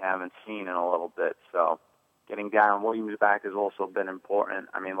we haven't seen in a little bit. So getting Darren Williams back has also been important.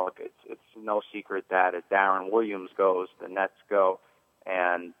 Look, it's no secret that as Darren Williams goes, the Nets go,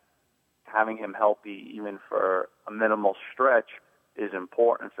 and having him healthy even for a minimal stretch is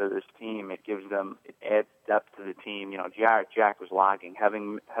important for this team. It adds depth to the team. Jarrett Jack was logging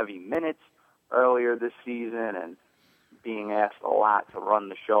heavy minutes earlier this season and being asked a lot to run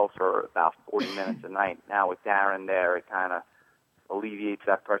the show for about 40 minutes a night. Now with Darren there, it kind of alleviates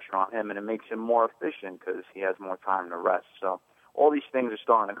that pressure on him, and it makes him more efficient because he has more time to rest. So all these things are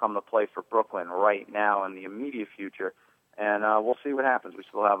starting to come to play for Brooklyn right now in the immediate future, and we'll see what happens. We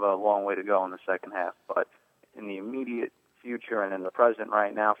still have a long way to go in the second half, but in the immediate future and in the present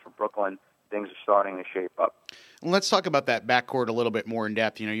right now for Brooklyn, things are starting to shape up. Well, let's talk about that backcourt a little bit more in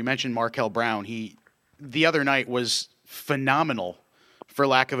depth. You mentioned Markel Brown. The other night was phenomenal, for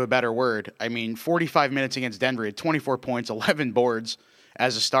lack of a better word. 45 minutes against Denver, he had 24 points, 11 boards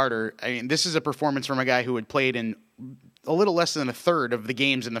as a starter. This is a performance from a guy who had played in a little less than a third of the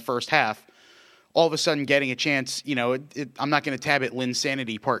games in the first half. All of a sudden getting a chance, I'm not going to tab it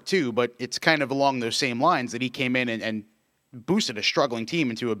Linsanity Part 2, but it's kind of along those same lines that he came in and boosted a struggling team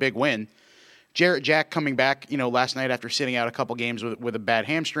into a big win. Jarrett Jack coming back, last night after sitting out a couple games with a bad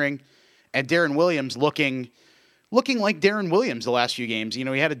hamstring, and Darren Williams looking like Darren Williams the last few games. He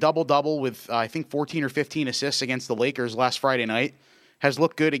had a double-double with, I think, 14 or 15 assists against the Lakers last Friday night. Has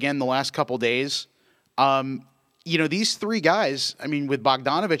looked good again the last couple days. These three guys, I mean, with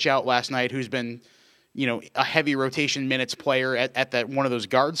Bogdanovich out last night, who's been, a heavy rotation minutes player at that one of those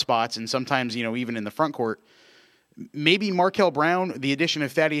guard spots, and sometimes, even in the front court, maybe Markel Brown, the addition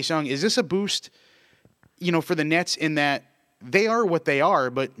of Thaddeus Young, is this a boost, for the Nets in that they are what they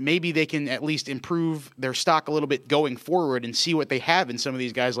are, but maybe they can at least improve their stock a little bit going forward and see what they have in some of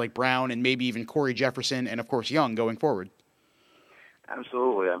these guys like Brown and maybe even Corey Jefferson and, of course, Young going forward?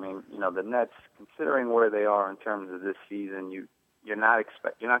 Absolutely. I mean, the Nets, considering where they are in terms of this season, you're not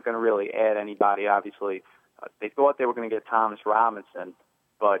going to really add anybody. Obviously, they thought they were going to get Thomas Robinson,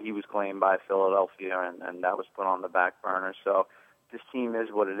 but he was claimed by Philadelphia, and that was put on the back burner. So this team is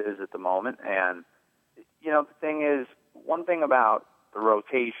what it is at the moment. And the thing is, one thing about the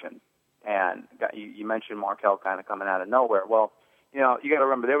rotation, and you mentioned Markel kind of coming out of nowhere. Well, you got to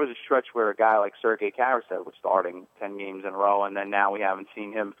remember there was a stretch where a guy like Sergei Karasev was starting 10 games in a row, and then now we haven't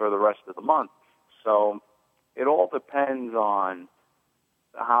seen him for the rest of the month. So it all depends on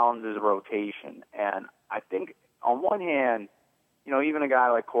Hollins' rotation. And I think on one hand, even a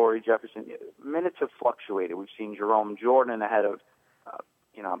guy like Corey Jefferson, minutes have fluctuated. We've seen Jerome Jordan ahead of,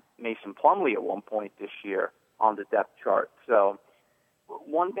 Mason Plumlee at one point this year on the depth chart. So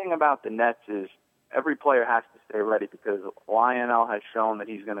one thing about the Nets is every player has to stay ready because Lionel has shown that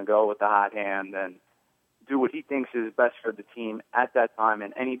he's going to go with the hot hand and do what he thinks is best for the team at that time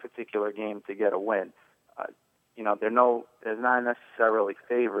in any particular game to get a win. There's not necessarily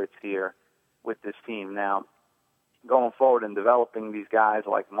favorites here with this team. Now, going forward and developing these guys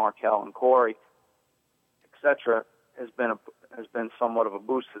like Markel and Corey, etc., has been somewhat of a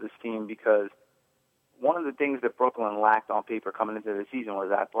boost to this team because one of the things that Brooklyn lacked on paper coming into the season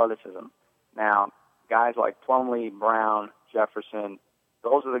was athleticism. Now, guys like Plumlee, Brown, Jefferson,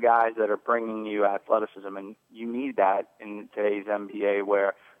 those are the guys that are bringing you athleticism, and you need that in today's NBA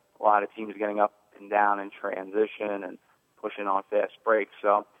where a lot of teams are getting up and down in transition and pushing on fast breaks.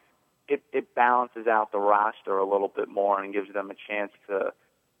 So it balances out the roster a little bit more and gives them a chance to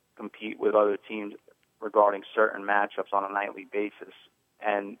compete with other teams regarding certain matchups on a nightly basis.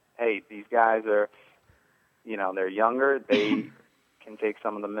 And, hey, these guys are, they're younger. They can take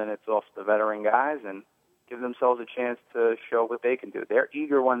some of the minutes off the veteran guys and give themselves a chance to show what they can do. They're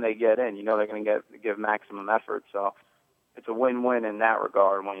eager when they get in. They're going to give maximum effort. So it's a win-win in that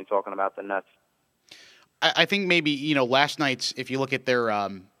regard when you're talking about the Nets. I think maybe, last night's, if you look at their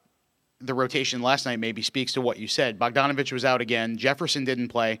the rotation last night maybe speaks to what you said. Bogdanovich was out again. Jefferson didn't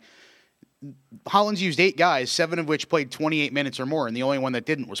play. Hollins used 8 guys, 7 of which played 28 minutes or more, and the only one that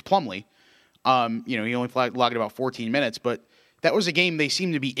didn't was Plumlee. He only logged about 14 minutes, but that was a game they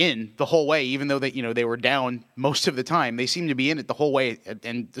seemed to be in the whole way, even though they were down most of the time. They seemed to be in it the whole way,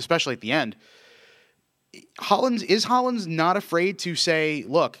 and especially at the end. Is Hollins not afraid to say,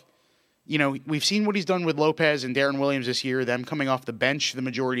 look, we've seen what he's done with Lopez and Darren Williams this year, them coming off the bench the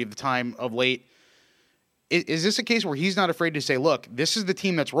majority of the time of late. Is this a case where he's not afraid to say, look, this is the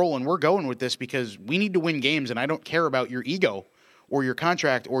team that's rolling. We're going with this because we need to win games, and I don't care about your ego or your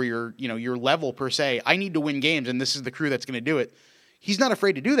contract or your level per se. I need to win games, and this is the crew that's going to do it. He's not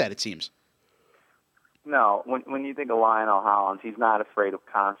afraid to do that, it seems. No, when you think of Lionel Hollins, he's not afraid of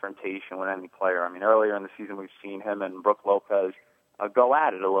confrontation with any player. I mean, earlier in the season we've seen him and Brook Lopez go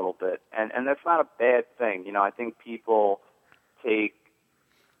at it a little bit, and that's not a bad thing. I think people take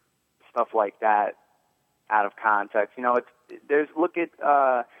stuff like that out of context. Look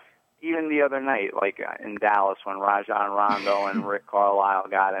at even the other night, like in Dallas when Rajon Rondo and Rick Carlisle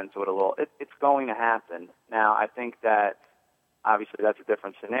got into it a little. It's going to happen. Now, I think that obviously that's a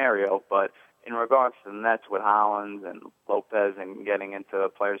different scenario, but in regards to the Nets with Hollins and Lopez and getting into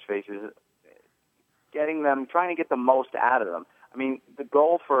players' faces, trying to get the most out of them. I mean, the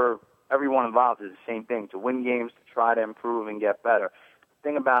goal for everyone involved is the same thing, to win games, to try to improve and get better. The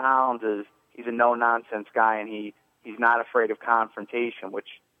thing about Hollins is he's a no-nonsense guy, and he's not afraid of confrontation, which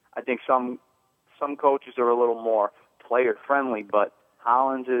I think some coaches are a little more player-friendly, but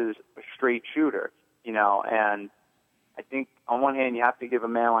Hollins is a straight shooter, and I think on one hand you have to give a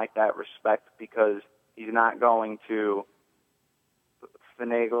man like that respect because he's not going to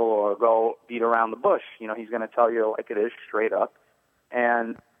finagle or go beat around the bush. He's going to tell you like it is, straight up,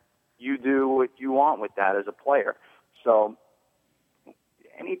 and you do what you want with that as a player. So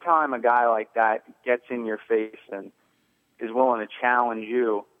anytime a guy like that gets in your face and is willing to challenge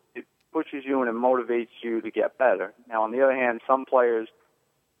you, it pushes you and it motivates you to get better. Now, on the other hand, some players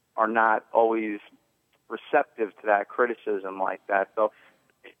are not always receptive to that criticism like that. So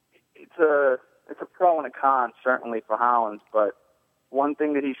it's a pro and a con, certainly, for Hollins, but one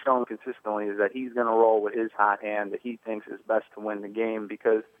thing that he's shown consistently is that he's going to roll with his hot hand that he thinks is best to win the game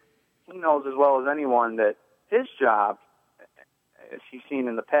because he knows as well as anyone that his job, as he's seen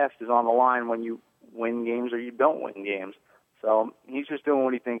in the past, is on the line when you win games or you don't win games. So he's just doing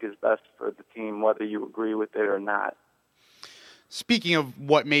what he thinks is best for the team, whether you agree with it or not. Speaking of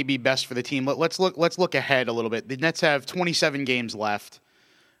what may be best for the team, let's look ahead a little bit. The Nets have 27 games left.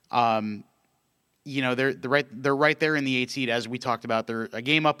 They're right there in the 8 seed, as we talked about. They're a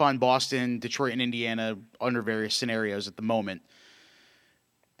game up on Boston, Detroit, and Indiana under various scenarios at the moment.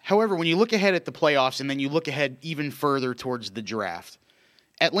 However, when you look ahead at the playoffs and then you look ahead even further towards the draft,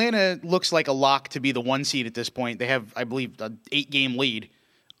 Atlanta looks like a lock to be the 1 seed at this point. They have, I believe, an 8-game lead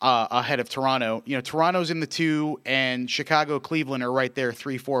ahead of Toronto. Toronto's in the 2, and Chicago, Cleveland are right there,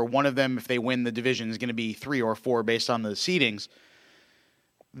 3-4. One of them, if they win the division, is going to be 3 or 4 based on the seedings.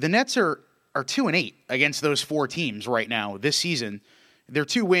 The Nets are 2-8 against those 4 teams right now this season. Their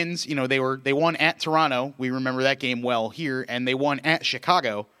 2 wins, they won at Toronto. We remember that game well here, and they won at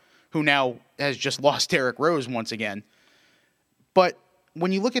Chicago, who now has just lost Derrick Rose once again. But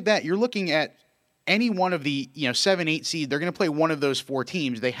when you look at that, you're looking at any one of the 7-8 seed. They're going to play one of those 4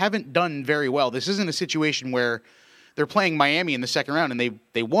 teams. They haven't done very well. This isn't a situation where they're playing Miami in the second round, and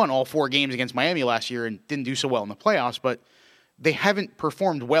they won all 4 games against Miami last year and didn't do so well in the playoffs, but they haven't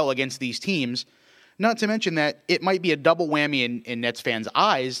performed well against these teams. Not to mention that it might be a double whammy in Nets fans'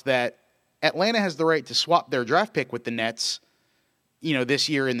 eyes that Atlanta has the right to swap their draft pick with the Nets, this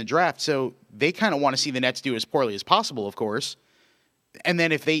year in the draft. So they kind of want to see the Nets do as poorly as possible, of course. And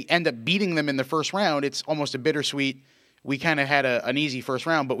then if they end up beating them in the first round, it's almost a bittersweet. We kind of had an easy first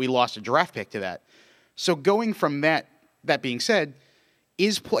round, but we lost a draft pick to that. So going from that being said,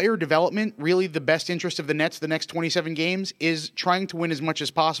 is player development really the best interest of the Nets the next 27 games? Is trying to win as much as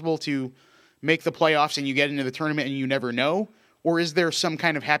possible to make the playoffs and you get into the tournament and you never know? Or is there some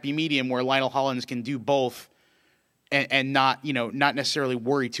kind of happy medium where Lionel Hollins can do both and not necessarily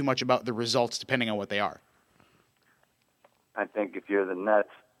worry too much about the results depending on what they are? I think if you're the Nets,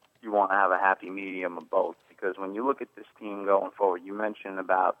 you want to have a happy medium of both, because when you look at this team going forward, you mentioned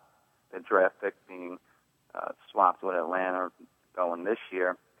about the draft pick being swapped with Atlanta going this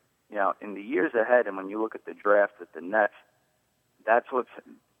year. In the years ahead, and when you look at the draft at the Nets, that's what's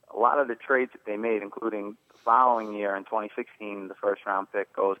a lot of the trades that they made, including the following year in 2016, the first-round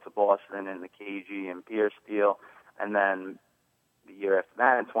pick goes to Boston in the KG and Pierce deal, and then the year after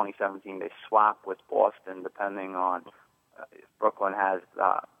that, in 2017, they swap with Boston depending on if Brooklyn has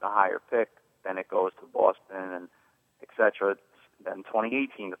the higher pick, then it goes to Boston, and et cetera. Then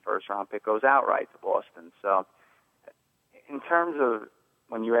 2018, the first-round pick goes outright to Boston. So in terms of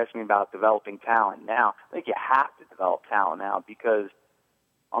when you're asking me about developing talent now, I think you have to develop talent now, because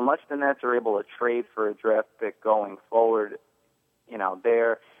unless the Nets are able to trade for a draft pick going forward,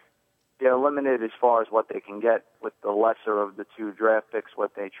 they're limited as far as what they can get with the lesser of the 2 draft picks,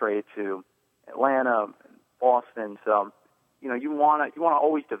 what they trade to Atlanta, Boston. So, you want to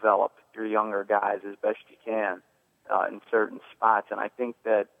always develop your younger guys as best you can in certain spots, and I think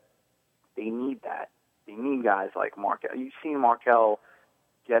that they need that. They need guys like Markel. You've seen Markel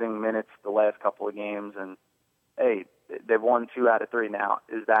getting minutes the last couple of games, and hey, they've won 2 out of 3 now.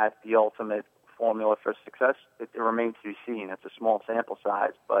 Is that the ultimate formula for success? It remains to be seen. It's a small sample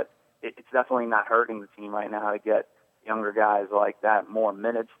size, but it's definitely not hurting the team right now to get younger guys like that more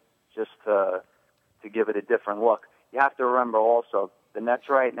minutes just to give it a different look. You have to remember also, the Nets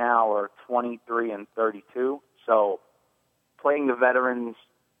right now are 23-32, so playing the veterans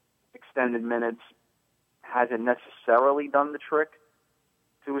extended minutes hasn't necessarily done the trick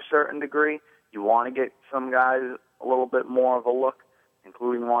to a certain degree. You want to get some guys a little bit more of a look,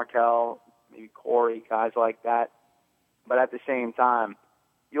 including Markel, maybe Corey, guys like that. But at the same time,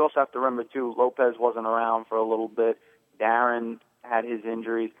 you also have to remember, too, Lopez wasn't around for a little bit. Darren had his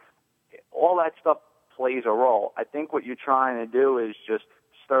injuries. All that stuff plays a role. I think what you're trying to do is just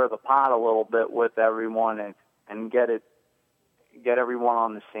stir the pot a little bit with everyone and get everyone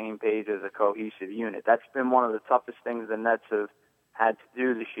on the same page as a cohesive unit. That's been one of the toughest things the Nets have had to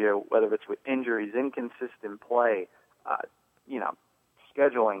do this year, whether it's with injuries, inconsistent play,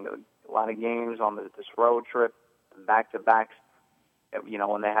 scheduling a lot of games on this road trip, back-to-backs.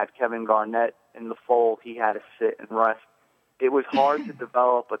 When they had Kevin Garnett in the fold, he had to sit and rest. It was hard to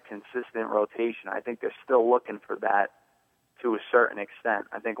develop a consistent rotation. I think they're still looking for that to a certain extent.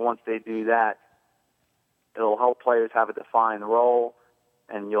 I think once they do that, it'll help players have a defined role,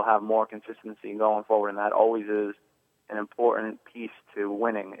 and you'll have more consistency going forward, and that always is an important piece to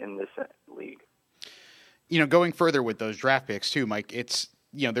winning in this league. Going further with those draft picks too, Mike, it's,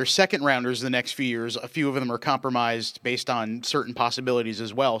 they're second rounders the next few years. A few of them are compromised based on certain possibilities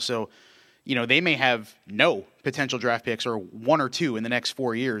as well. So, they may have no potential draft picks or 1 or 2 in the next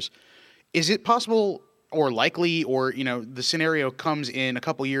 4 years. Is it possible or likely, or, the scenario comes in a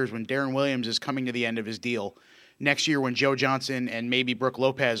couple years when Darren Williams is coming to the end of his deal. Next year when Joe Johnson and maybe Brooke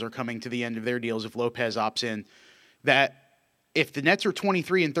Lopez are coming to the end of their deals if Lopez opts in, that if the Nets are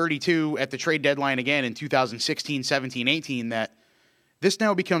 23-32 at the trade deadline again in 2016, 17, 18, that this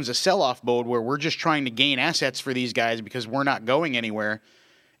now becomes a sell-off mode where we're just trying to gain assets for these guys because we're not going anywhere.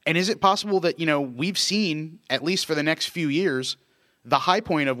 And is it possible that, we've seen, at least for the next few years, the high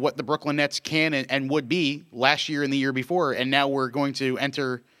point of what the Brooklyn Nets can and would be last year and the year before, and now we're going to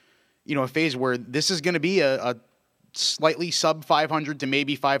enter, a phase where this is going to be a slightly sub 500 to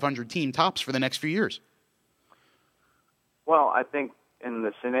maybe 500 team tops for the next few years? Well, I think in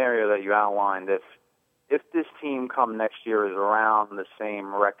the scenario that you outlined, if this team come next year is around the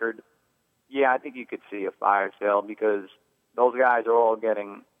same record, yeah, I think you could see a fire sale because those guys are all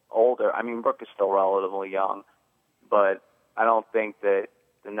getting older. I mean, Brooke is still relatively young, but I don't think that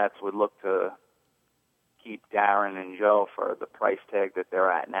the Nets would look to keep Darren and Joe for the price tag that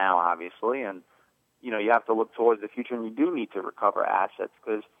they're at now, obviously. And, you have to look towards the future, and you do need to recover assets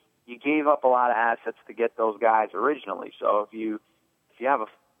because you gave up a lot of assets to get those guys originally. So if you have a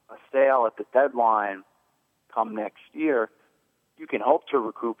sale at the deadline come next year, you can hope to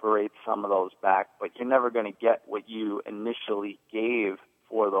recuperate some of those back, but you're never going to get what you initially gave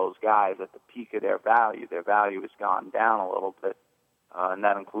for those guys at the peak of their value. Their value has gone down a little bit, and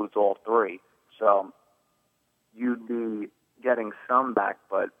that includes all three. So you'd be getting some back,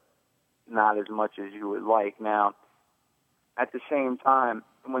 but not as much as you would like. Now, at the same time,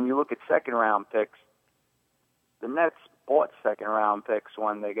 when you look at second-round picks, the Nets bought second-round picks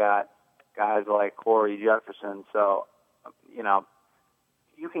when they got guys like Corey Jefferson. So,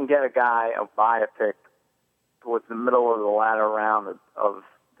 you can get a guy, buy a pick towards the middle of the latter round of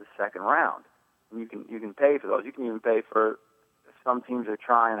the second round. And you can pay for those. You can even pay for, some teams are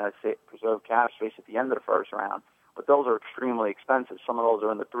trying to preserve cap space at the end of the first round, but those are extremely expensive. Some of those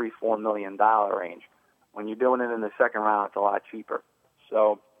are in the $3-4 million range. When you're doing it in the second round, it's a lot cheaper.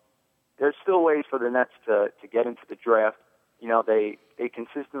 So there's still ways for the Nets to get into the draft. They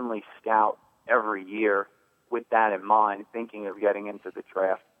consistently scout every year with that in mind, thinking of getting into the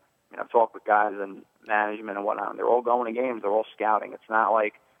draft. I've talked with guys in management and whatnot, and they're all going to games. They're all scouting. It's not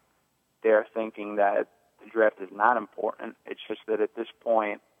like they're thinking that the draft is not important. It's just that at this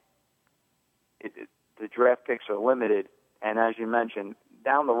point, the draft picks are limited. And as you mentioned,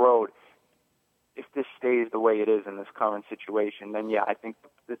 down the road, if this stays the way it is in this current situation, then, yeah, I think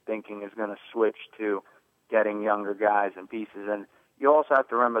the thinking is going to switch to getting younger guys and pieces. And you also have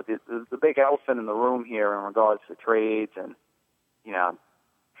to remember the big elephant in the room here in regards to trades and,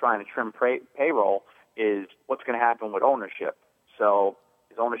 trying to trim payroll is what's going to happen with ownership. So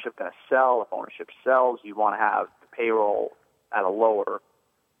is ownership going to sell? If ownership sells, you want to have the payroll at a lower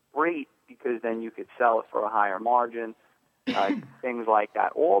rate because then you could sell it for a higher margin, things like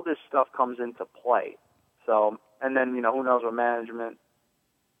that. All this stuff comes into play. So, and then, who knows what management,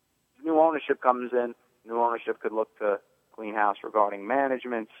 new ownership comes in, new ownership could look to clean house regarding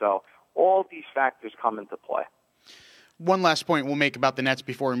management. So all these factors come into play. One last point we'll make about the Nets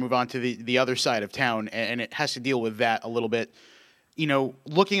before we move on to the other side of town, and it has to deal with that a little bit.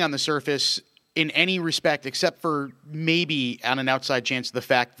 Looking on the surface, in any respect, except for maybe on an outside chance the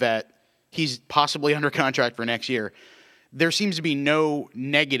fact that he's possibly under contract for next year, there seems to be no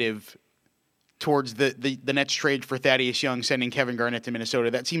negative towards the Nets trade for Thaddeus Young, sending Kevin Garnett to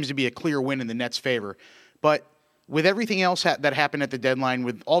Minnesota. That seems to be a clear win in the Nets' favor. But with everything else that happened at the deadline,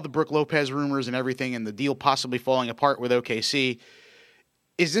 with all the Brooke Lopez rumors and everything, and the deal possibly falling apart with OKC,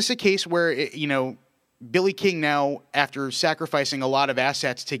 is this a case where, Billy King now, after sacrificing a lot of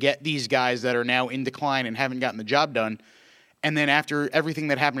assets to get these guys that are now in decline and haven't gotten the job done, and then after everything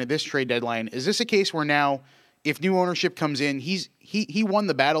that happened at this trade deadline, is this a case where now, if new ownership comes in, he won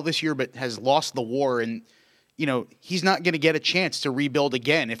the battle this year but has lost the war, and, he's not going to get a chance to rebuild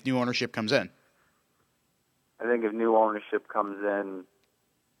again if new ownership comes in? I think if new ownership comes in,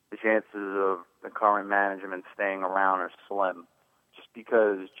 the chances of the current management staying around are slim. Just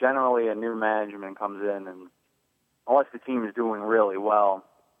because generally a new management comes in, and unless the team is doing really well,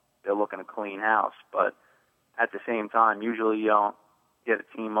 they're looking to clean house. But at the same time, usually you don't get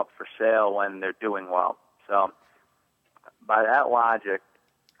a team up for sale when they're doing well. So by that logic,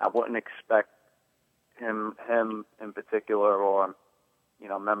 I wouldn't expect him in particular, or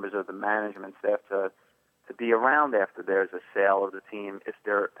members of the management staff to be around after there's a sale of the team, if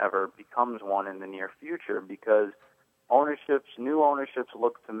there ever becomes one in the near future, because new ownerships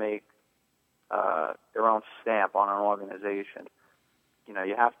look to make their own stamp on an organization.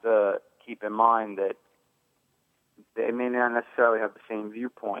 You have to keep in mind that they may not necessarily have the same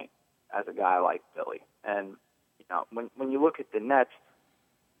viewpoint as a guy like Billy. And, when you look at the Nets,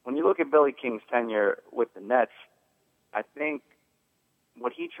 when you look at Billy King's tenure with the Nets, I think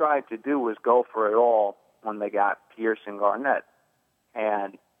what he tried to do was go for it all when they got Pierce and Garnett.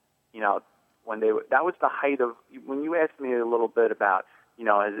 And, that was the height of, when you asked me a little bit about,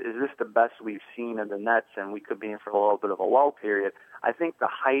 is this the best we've seen of the Nets and we could be in for a little bit of a lull period, I think the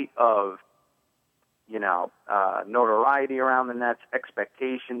height of, notoriety around the Nets,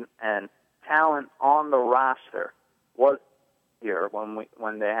 expectations, and talent on the roster was here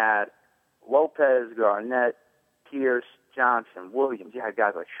when they had Lopez, Garnett, Pierce, Johnson, Williams. You had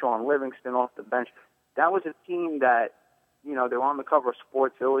guys like Sean Livingston off the bench. That was a team that, they were on the cover of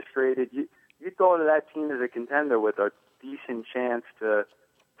Sports Illustrated. You thought of that team as a contender with a decent chance to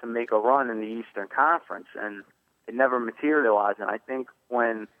make a run in the Eastern Conference, and it never materialized. And I think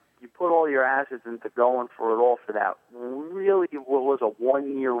when you put all your assets into going for it all for that, really what was a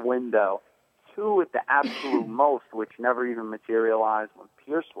one-year window, two at the absolute most, which never even materialized when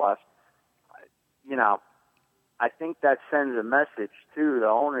Pierce left, I think that sends a message to the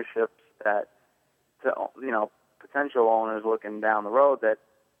ownerships that, potential owners looking down the road that,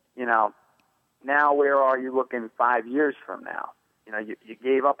 now where are you looking 5 years from now? You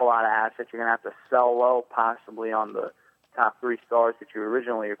gave up a lot of assets. You're going to have to sell low, possibly on the top 3 stars that you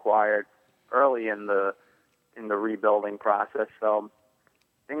originally acquired early in the rebuilding process. So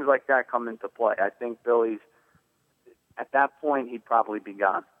things like that come into play. I think Billy's, at that point, he'd probably be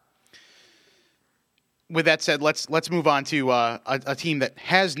gone. With that said, let's move on to a team that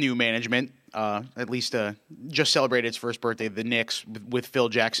has new management. At least just celebrated its first birthday. The Knicks, with Phil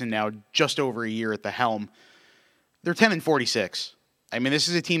Jackson now just over a year at the helm. They're 10-46. I mean, this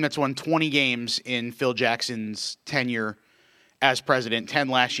is a team that's won 20 games in Phil Jackson's tenure as president. 10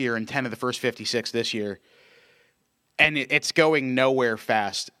 last year and 10 of the first 56 this year. And it's going nowhere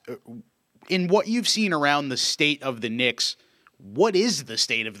fast. In what you've seen around the state of the Knicks, what is the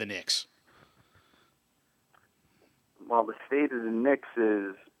state of the Knicks? Well, the state of the Knicks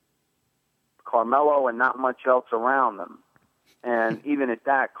is Carmelo and not much else around them. And even at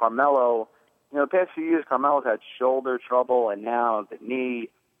that, Carmelo, the past few years, Carmelo's had shoulder trouble and now the knee.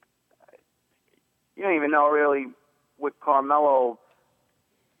 You don't even know really with Carmelo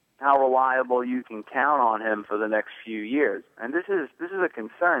how reliable you can count on him for the next few years. And this is a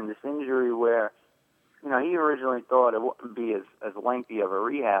concern, this injury where, he originally thought it wouldn't be as lengthy of a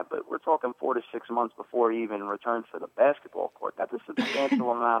rehab, but we're talking 4 to 6 months before he even returns to the basketball court. That's a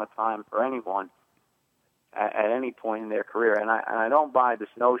substantial amount of time for anyone at any point in their career. And I don't buy this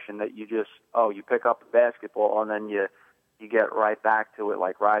notion that you just, you pick up a basketball and then you get right back to it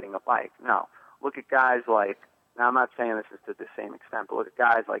like riding a bike. No. Look at guys like, now I'm not saying this is to the same extent, but look at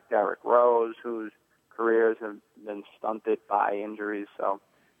guys like Derrick Rose, whose careers have been stunted by injuries. So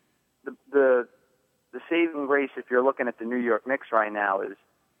the saving grace, if you're looking at the New York Knicks right now, is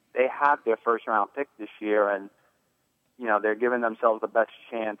they have their first-round pick this year, and, they're giving themselves the best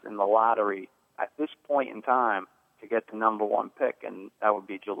chance in the lottery at this point in time to get the number 1 pick, and that would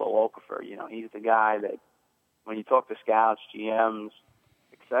be Jahlil Okafor. He's the guy that, when you talk to scouts, GMs,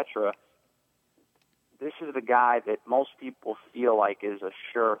 etc., this is the guy that most people feel like is a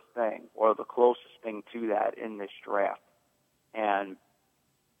sure thing or the closest thing to that in this draft. And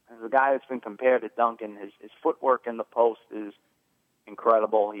as a guy that's been compared to Duncan, his footwork in the post is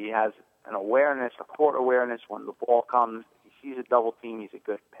incredible. He has an awareness, a court awareness when the ball comes. He sees a double team. He's a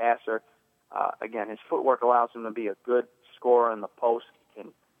good passer. Again, his footwork allows him to be a good scorer in the post. He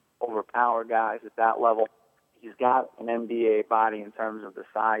can overpower guys at that level. He's got an NBA body in terms of the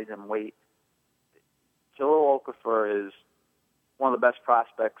size and weight. Jahlil Okafor is one of the best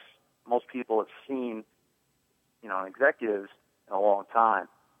prospects most people have seen, executives in a long time.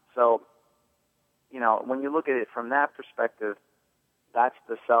 So, when you look at it from that perspective, that's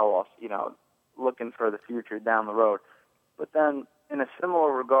the sell-off, looking for the future down the road. But then, in a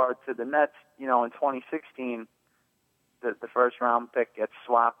similar regard to the Nets, in 2016, the first-round pick gets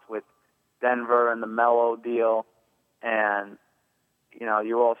swapped with Denver and the Melo deal, and,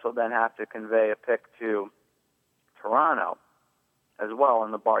 you also then have to convey a pick to Toronto as well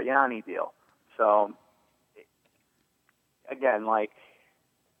in the Bargnani deal. So, again,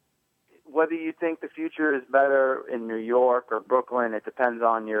 whether you think the future is better in New York or Brooklyn, it depends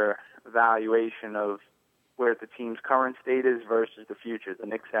on your evaluation of where the team's current state is versus the future. The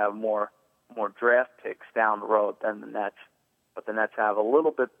Knicks have more draft picks down the road than the Nets, but the Nets have a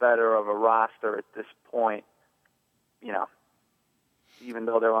little bit better of a roster at this point, even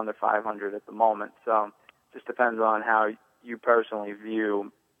though they're under 500 at the moment. So it just depends on how you personally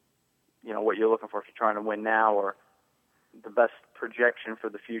view, what you're looking for if you're trying to win now or the best projection for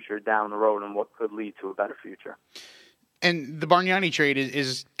the future down the road and what could lead to a better future. And the Bargnani trade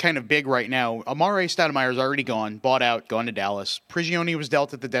is kind of big right now. Amare Stoudemire's already gone, bought out, gone to Dallas. Prigioni was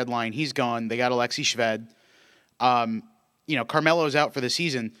dealt at the deadline. He's gone. They got Alexei Shved. Carmelo's out for the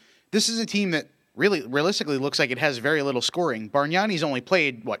season. This is a team that really, realistically, looks like it has very little scoring. Bargnani's only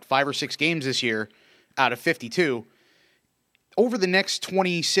played, 5 or 6 games this year out of 52. Over the next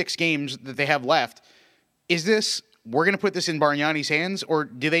 26 games that they have left, is this, we're going to put this in Bargnani's hands, or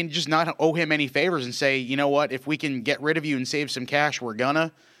do they just not owe him any favors and say, you know what, if we can get rid of you and save some cash, we're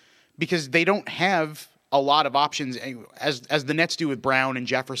gonna? Because they don't have a lot of options, as the Nets do with Brown and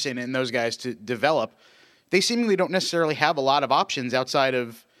Jefferson and those guys to develop. They seemingly don't necessarily have a lot of options outside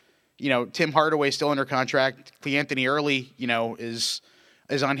of, Tim Hardaway still under contract. Cleanthony Early, is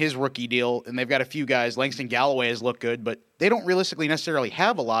on his rookie deal, and they've got a few guys. Langston Galloway has looked good, but they don't realistically necessarily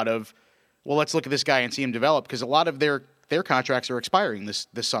have a lot of, well, let's look at this guy and see him develop, because a lot of their contracts are expiring this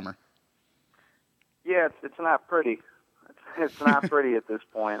summer. Yeah, it's not pretty. It's not pretty at this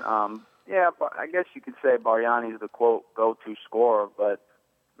point. But I guess you could say Bargnani's the quote go-to scorer, but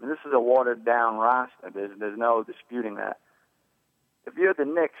I mean, this is a watered-down roster. There's no disputing that. If you're the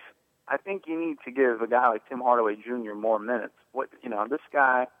Knicks, I think you need to give a guy like Tim Hardaway Jr. more minutes. This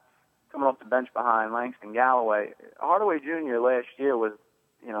guy coming off the bench behind Langston Galloway. Hardaway Jr. last year was,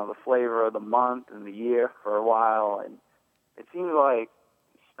 the flavor of the month and the year for a while, and it seems like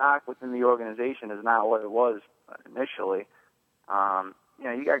stock within the organization is not what it was initially.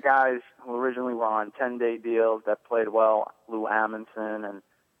 You got guys who originally were on 10-day deals that played well, Lou Amundson and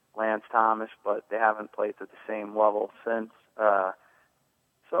Lance Thomas, but they haven't played at the same level since.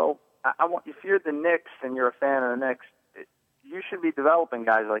 So if you're the Knicks and you're a fan of the Knicks, you should be developing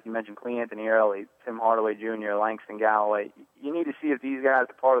guys like you mentioned, Cleanthony Early, Tim Hardaway Jr., Langston Galloway. You need to see if these guys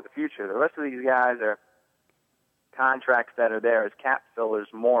are part of the future. The rest of these guys are contracts that are there as cap fillers,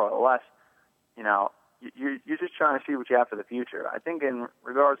 more or less. You're just trying to see what you have for the future. I think in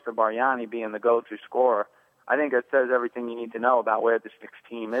regards to Bargnani being the go-to scorer, I think it says everything you need to know about where this Knicks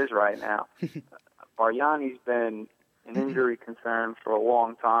team is right now. Bargnani's been an injury concern for a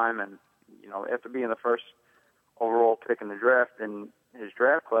long time, and after being the first overall pick in the draft in his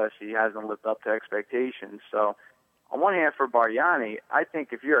draft class, he hasn't lived up to expectations. So, on one hand, for Bargnani, I think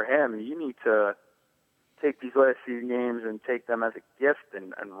if you're him, you need to take these last few games and take them as a gift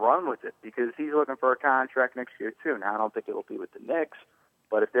and run with it, because he's looking for a contract next year too. Now, I don't think it'll be with the Knicks,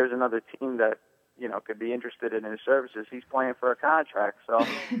 but if there's another team that could be interested in his services, he's playing for a contract. So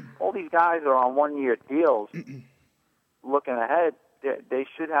all these guys are on one-year deals. Looking ahead, they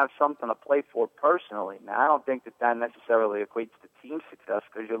should have something to play for personally. Now, I don't think that necessarily equates to team success,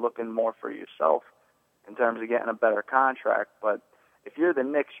 because you're looking more for yourself in terms of getting a better contract. But if you're the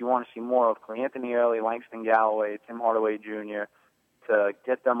Knicks, you want to see more of Cleanthony Early, Langston Galloway, Tim Hardaway Jr. to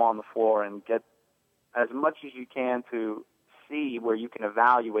get them on the floor and get as much as you can to see where you can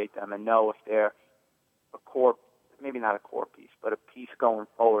evaluate them and know if they're a core, maybe not a core piece, but a piece going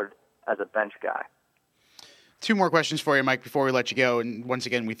forward as a bench guy. 2 more questions for you, Mike, before we let you go. And once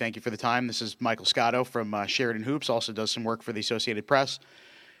again, we thank you for the time. This is Michael Scotto from Sheridan Hoops, also does some work for the Associated Press.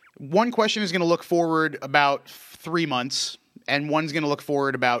 One question is going to look forward about 3 months, and one's going to look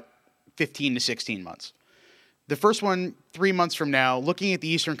forward about 15 to 16 months. The first one, 3 months from now, looking at the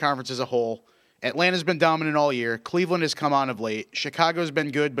Eastern Conference as a whole, Atlanta's been dominant all year. Cleveland has come on of late. Chicago's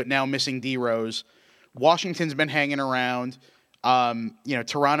been good, but now missing D. Rose. Washington's been hanging around.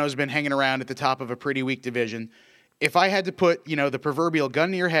 Toronto's been hanging around at the top of a pretty weak division. If I had to put, the proverbial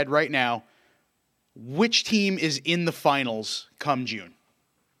gun to your head right now, which team is in the finals come June?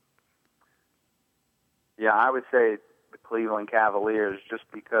 Yeah, I would say the Cleveland Cavaliers, just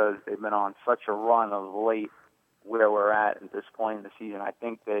because they've been on such a run of late where we're at this point in the season. I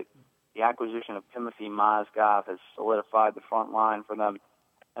think that the acquisition of Timothy Mozgov has solidified the front line for them.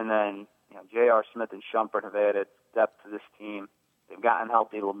 And then, J.R. Smith and Shumpert have added depth to this team. They've gotten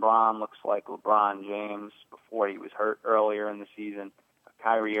healthy. LeBron looks like LeBron James before he was hurt earlier in the season.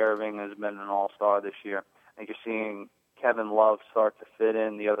 Kyrie Irving has been an all-star this year. I think you're seeing Kevin Love start to fit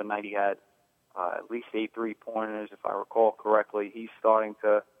in. The other night he had at least 8 3-pointers, if I recall correctly. He's starting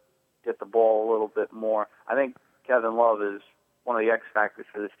to get the ball a little bit more. I think Kevin Love is one of the X factors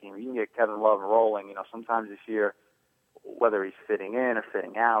for this team. You can get Kevin Love rolling. Sometimes this year, whether he's fitting in or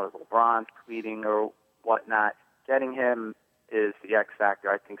fitting out, or LeBron's tweeting or whatnot, getting him is the X factor.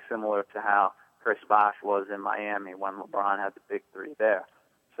 I think similar to how Chris Bosh was in Miami when LeBron had the big 3 there.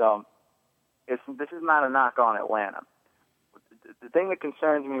 So this is not a knock on Atlanta. The thing that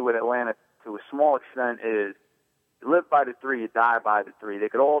concerns me with Atlanta to a small extent is you live by the 3, you die by the 3. They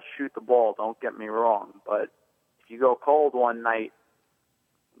could all shoot the ball, don't get me wrong, but if you go cold one night,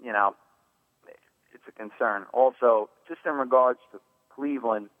 it's a concern. Also, just in regards to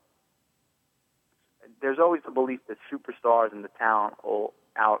Cleveland, there's always the belief that superstars and the talent will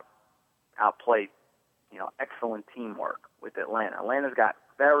outplay, excellent teamwork with Atlanta. Atlanta's got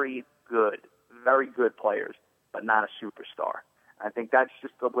very good players, but not a superstar. I think that's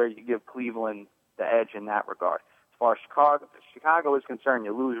just where you give Cleveland the edge in that regard. As far as Chicago is concerned,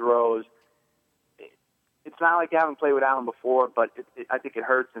 you lose Rose. It's not like you haven't played without him before, but I think it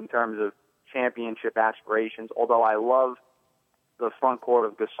hurts in terms of championship aspirations, although I love the front court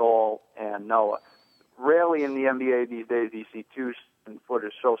of Gasol and Noah. Rarely in the NBA these days do you see two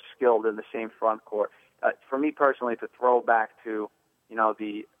footers so skilled in the same front court. For me personally, it's a throwback to,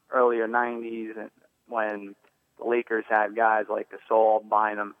 the earlier 90s and when the Lakers had guys like Gasol,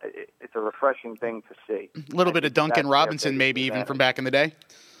 Bynum. It's a refreshing thing to see. A little bit of Duncan Robinson, maybe even from back in the day.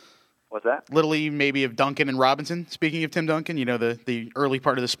 What's that? Little maybe of Duncan and Robinson. Speaking of Tim Duncan, the early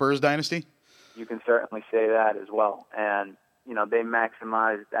part of the Spurs dynasty. You can certainly say that as well. And, they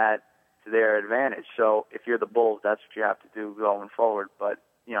maximized that to their advantage. So if you're the Bulls, that's what you have to do going forward. But,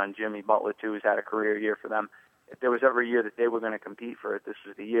 and Jimmy Butler, too, has had a career year for them. If there was ever a year that they were going to compete for it, this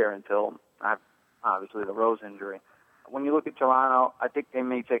was the year until, obviously, the Rose injury. When you look at Toronto, I think they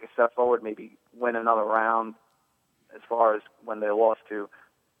may take a step forward, maybe win another round as far as when they lost to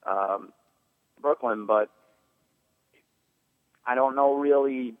Brooklyn. But I don't know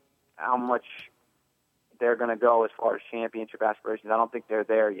really how much they're going to go as far as championship aspirations. I don't think they're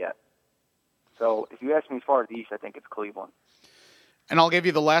there yet. So if you ask me as far as the East, I think it's Cleveland. And I'll give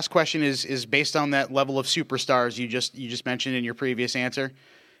you the last question is based on that level of superstars you just mentioned in your previous answer.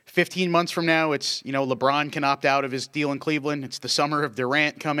 15 months from now, it's, LeBron can opt out of his deal in Cleveland. It's the summer of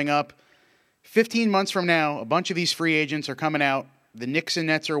Durant coming up. 15 months from now, a bunch of these free agents are coming out. The Knicks and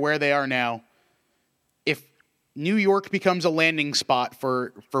Nets are where they are now. If New York becomes a landing spot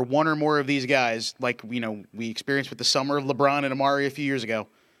for one or more of these guys, like, we experienced with the summer of LeBron and Amari a few years ago,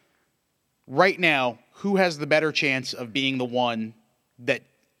 right now, who has the better chance of being the one that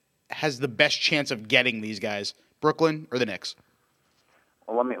has the best chance of getting these guys, Brooklyn or the Knicks?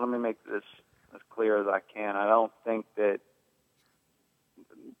 Well, let me make this as clear as I can. I don't think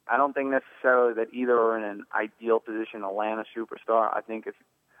necessarily that either are in an ideal position, Atlanta superstar. I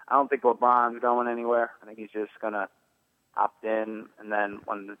don't think LeBron's going anywhere. I think he's just going to opt in, and then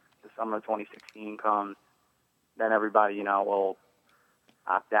when the summer of 2016 comes, then everybody, will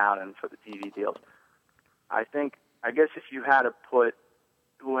opt out and for the TV deals. I guess if you had to put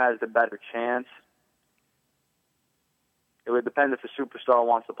who has the better chance, it would depend if the superstar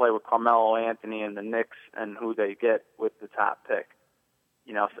wants to play with Carmelo Anthony and the Knicks and who they get with the top pick.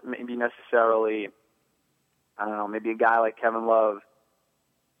 Maybe necessarily, I don't know, maybe a guy like Kevin Love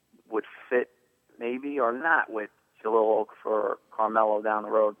would fit maybe or not with Jahlil for Carmelo down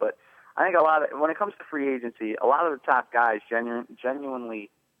the road. But I think when it comes to free agency, a lot of the top guys generally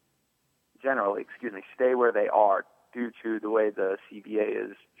stay where they are due to the way the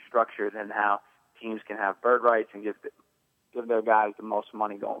CBA is structured and how teams can have bird rights and give their guys the most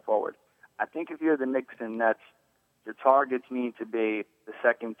money going forward. I think if you're the Knicks and Nets, your targets need to be the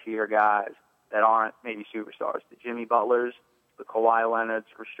second-tier guys that aren't maybe superstars. The Jimmy Butlers, the Kawhi Leonards,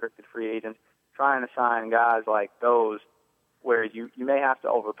 restricted free agents, trying to sign guys like those where you may have to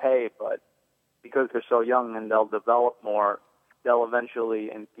overpay, but because they're so young and they'll develop more, they'll eventually,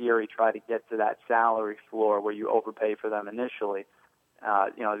 in theory, try to get to that salary floor where you overpay for them initially.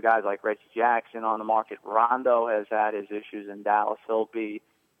 There's guys like Reggie Jackson on the market. Rondo has had his issues in Dallas. He'll be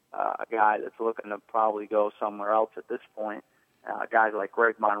a guy that's looking to probably go somewhere else at this point. Guys like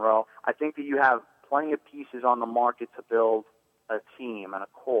Greg Monroe. I think that you have plenty of pieces on the market to build a team and a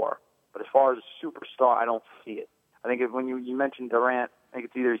core. But as far as a superstar, I don't see it. I think when you mentioned Durant, I think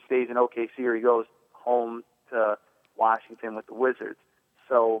it's either he stays in OKC or he goes home to Washington with the Wizards.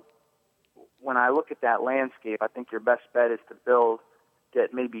 So when I look at that landscape, I think your best bet is to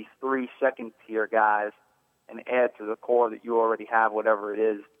get maybe 3 second-tier guys and add to the core that you already have, whatever it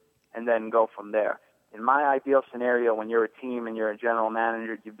is, and then go from there. In my ideal scenario, when you're a team and you're a general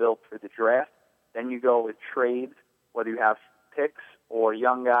manager, you build for the draft, then you go with trades, whether you have picks or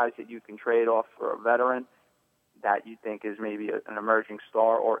young guys that you can trade off for a veteran that you think is maybe an emerging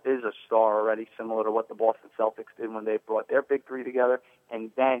star or is a star already, similar to what the Boston Celtics did when they brought their big three together,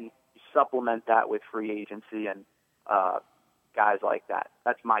 and then you supplement that with free agency and guys like that.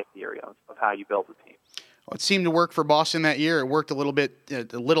 That's my theory of how you build a team. Well, it seemed to work for Boston that year. It worked a little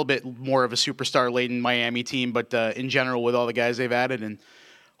bit more of a superstar-laden Miami team, but in general with all the guys they've added. And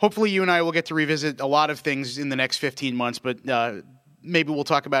hopefully you and I will get to revisit a lot of things in the next 15 months. But maybe we'll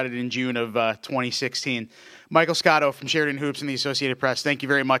talk about it in June of 2016. Michael Scotto from Sheridan Hoops and the Associated Press, thank you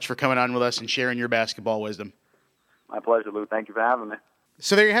very much for coming on with us and sharing your basketball wisdom. My pleasure, Lou. Thank you for having me.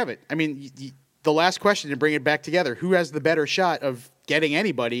 So there you have it. I mean, the last question to bring it back together, who has the better shot of getting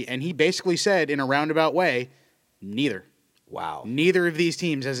anybody? And he basically said in a roundabout way, neither. Wow. Neither of these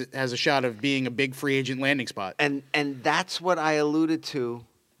teams has a shot of being a big free agent landing spot. And that's what I alluded to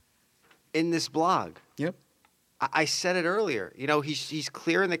in this blog. Yep. I said it earlier. You know, he's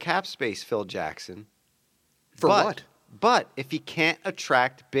clearing the cap space, Phil Jackson. For what? But if he can't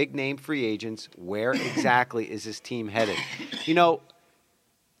attract big-name free agents, where exactly is his team headed? You know,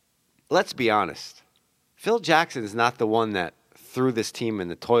 let's be honest. Phil Jackson is not the one that threw this team in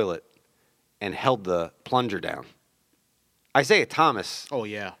the toilet and held the plunger down. Isaiah Thomas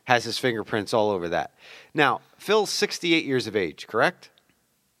has his fingerprints all over that. Now, Phil's 68 years of age, correct?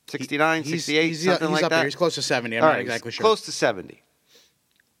 69, 68, something like up that? There. He's close to 70. I'm not exactly sure. Close to 70.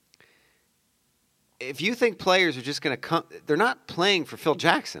 If you think players are just going to come, they're not playing for Phil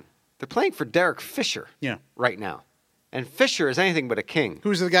Jackson. They're playing for Derek Fisher right now. And Fisher is anything but a king. Who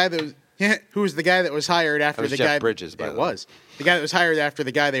was the guy that was hired after the Jeff guy Bridges, by the way. was. The guy that was hired after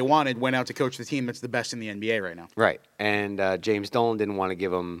the guy they wanted went out to coach the team that's the best in the NBA right now. Right. And James Dolan didn't want to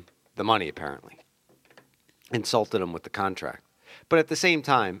give him the money, apparently. Insulted him with the contract. But at the same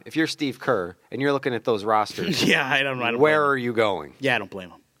time, if you're Steve Kerr and you're looking at those rosters, I don't where are you going? Yeah, I don't blame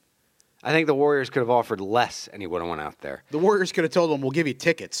him. I think the Warriors could have offered less and he would have went out there. The Warriors could have told him, we'll give you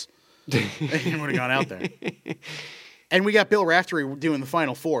tickets. And he would have gone out there. And we got Bill Raftery doing the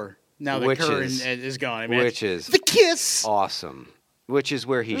Final Four now that Kerr is gone. I mean, which is the kiss. Awesome. Which is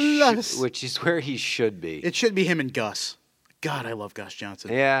where he should be. It should be him and Gus. God, I love Gus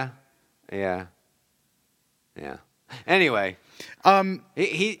Johnson. Yeah. Anyway,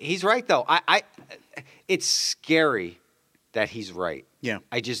 he's right though. It's scary that he's right. Yeah.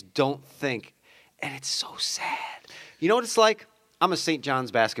 I just don't think, and it's so sad. You know what it's like? I'm a St.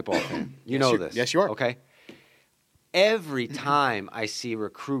 John's basketball fan. You know this. Yes, you are. Okay. Every time I see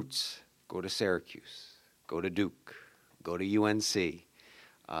recruits go to Syracuse, go to Duke, go to UNC,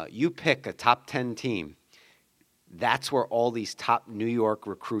 you pick a top 10 team, that's where all these top New York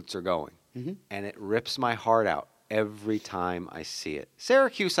recruits are going. Mm-hmm. And it rips my heart out every time I see it.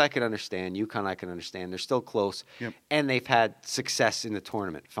 Syracuse I can understand. UConn I can understand. They're still close. Yep. And they've had success in the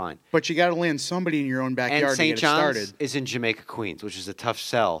tournament. Fine. But you got to land somebody in your own backyard to get it started. And St. John's is in Jamaica, Queens, which is a tough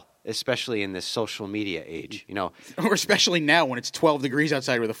sell, especially in this social media age. You know, or especially now when it's 12 degrees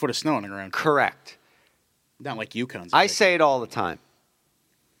outside with a foot of snow on the ground. Correct. Not like UConn's. I say it all the time.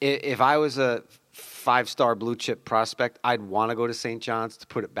 If I was a 5-star blue chip prospect, I'd want to go to St. John's to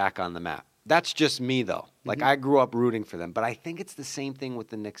put it back on the map. That's just me, though. Like, I grew up rooting for them. But I think it's the same thing with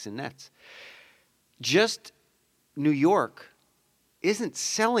the Knicks and Nets. Just New York isn't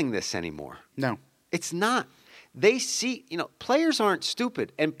selling this anymore. No. It's not. They see, players aren't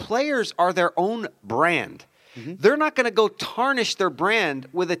stupid. And players are their own brand. Mm-hmm. They're not going to go tarnish their brand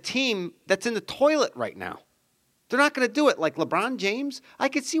with a team that's in the toilet right now. They're not going to do it. Like LeBron James, I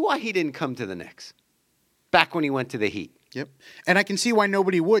could see why he didn't come to the Knicks back when he went to the Heat. Yep. And I can see why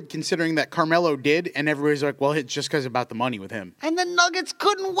nobody would, considering that Carmelo did, and everybody's like, well, it's just because about the money with him. And the Nuggets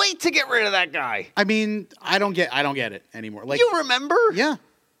couldn't wait to get rid of that guy. I mean, I don't get it anymore. Like, you remember? Yeah.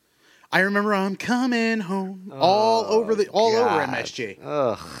 I remember I'm coming home all over MSG.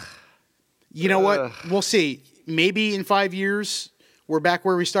 Ugh. You know what? We'll see. Maybe in 5 years, we're back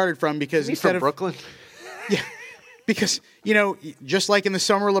where we started from because instead of Brooklyn. Yeah. Because, just like in the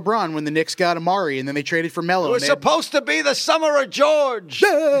summer of LeBron when the Knicks got Amari and then they traded for Melo. It was supposed to be the summer of George.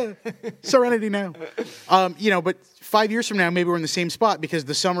 Serenity now. But 5 years from now, maybe we're in the same spot because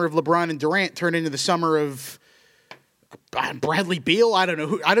the summer of LeBron and Durant turned into the summer of Bradley Beal. I don't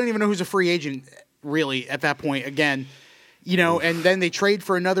know I don't even know who's a free agent really at that point again. And then they trade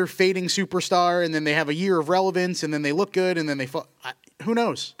for another fading superstar and then they have a year of relevance and then they look good and then they fall. Who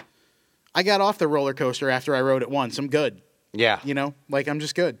knows? I got off the roller coaster after I rode it once. I'm good. Yeah. I'm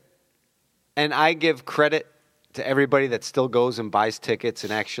just good. And I give credit to everybody that still goes and buys tickets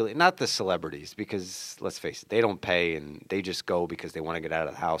and actually, not the celebrities, because let's face it, they don't pay and they just go because they want to get out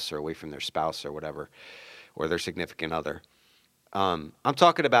of the house or away from their spouse or whatever, or their significant other. I'm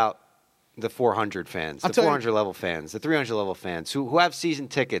talking about the 400 fans, the 400 level fans, the 300 level fans who have season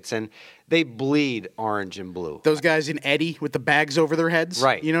tickets and they bleed orange and blue. Those guys in Eddie with the bags over their heads.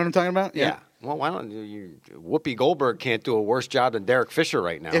 Right. You know what I'm talking about? Yeah. Well, why don't you? Whoopi Goldberg can't do a worse job than Derek Fisher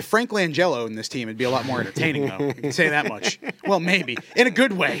right now. If Frank Langella in this team, it'd be a lot more entertaining, though. I can say that much. Well, maybe. In a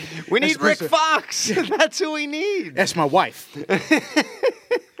good way. We need Rick Fox. That's who we need. That's my wife.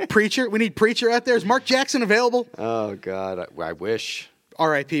 Preacher. We need Preacher out there. Is Mark Jackson available? Oh, God. I wish.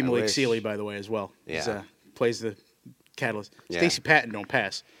 R.I.P. Malik wish. Sealy, by the way, as well. Yeah. Plays the catalyst. Yeah. Stacey Patton don't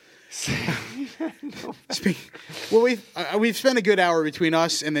pass. Well, we've spent a good hour between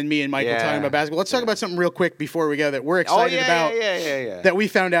us and then me and Michael talking about basketball. Let's talk about something real quick before we go that we're excited about. That we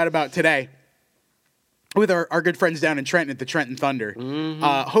found out about today with our good friends down in Trenton at the Trenton Thunder,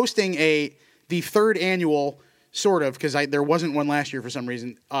 hosting the third annual sort of, because there wasn't one last year for some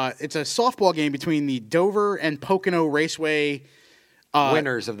reason. It's a softball game between the Dover and Pocono Raceway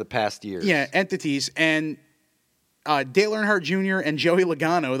winners of the past years. Yeah, entities, and Dale Earnhardt Jr. and Joey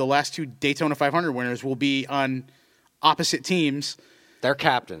Logano, the last two Daytona 500 winners, will be on opposite teams. They're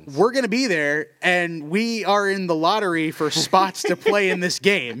captains. We're going to be there, and we are in the lottery for spots to play in this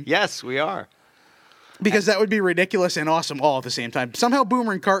game. Yes, we are. Because that would be ridiculous and awesome all at the same time. Somehow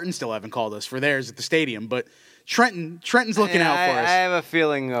Boomer and Carton still haven't called us for theirs at the stadium, but Trenton's looking out for us. I have a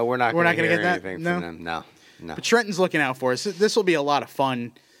feeling we're not going to get anything that? from them. No. But Trenton's looking out for us. This will be a lot of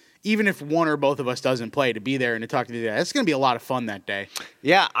fun. Even if one or both of us doesn't play, to be there and to talk to you, it's going to be a lot of fun that day.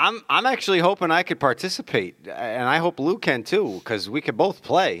 Yeah, I'm actually hoping I could participate, and I hope Lou can too, because we could both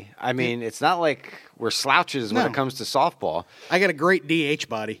play. I mean, it's not like we're slouches when it comes to softball. I got a great DH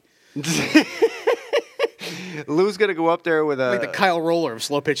body. Lou's going to go up there with like the Kyle Roller of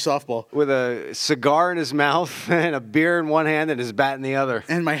slow pitch softball, with a cigar in his mouth and a beer in one hand and his bat in the other,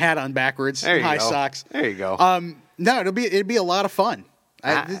 and my hat on backwards, there you high go. socks. There you go. No, it'd be a lot of fun.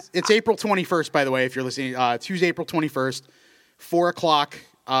 It's April 21st, by the way, if you're listening. Tuesday, April 21st, 4:00,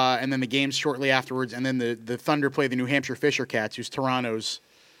 and then the game's shortly afterwards, and then the Thunder play the New Hampshire Fisher Cats, who's Toronto's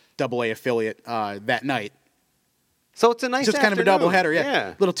AA affiliate, that night. So it's a nice. So it's kind of a doubleheader,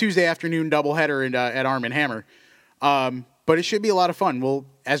 yeah. Little Tuesday afternoon doubleheader at Arm and Hammer. But it should be a lot of fun.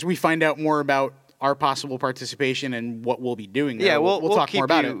 As we find out more about our possible participation and what we'll be doing there, we'll talk more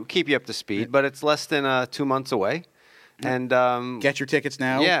about it. Keep you up to speed, but it's less than 2 months away. And get your tickets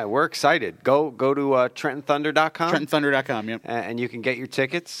now. Yeah, we're excited. Go to TrentonThunder.com. TrentonThunder.com, yep. And you can get your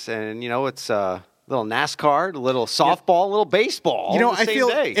tickets. And, it's a little NASCAR, a little softball, a little baseball. I feel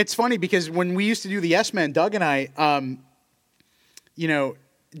it's funny because when we used to do the Yes Men, Doug and I,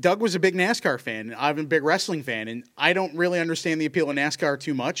 Doug was a big NASCAR fan. I'm a big wrestling fan, and I don't really understand the appeal of NASCAR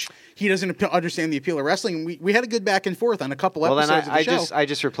too much. He doesn't understand the appeal of wrestling. We had a good back and forth on a couple episodes of the show. I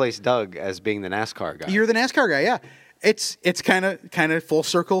just replaced Doug as being the NASCAR guy. You're the NASCAR guy, yeah. It's kind of full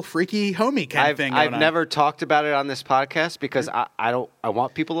circle, freaky homie kind of thing. I've never talked about it on this podcast because I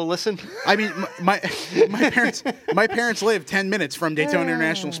want people to listen. I mean, my parents live 10 minutes from Daytona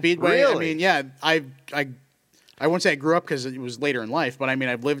International Speedway. Really? I mean, yeah, I won't say I grew up because it was later in life, but I mean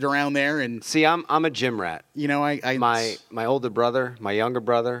I've lived around there and see. I'm a gym rat. My older brother, my younger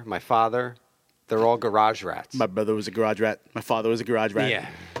brother, my father, they're all garage rats. My brother was a garage rat. My father was a garage rat. Yeah.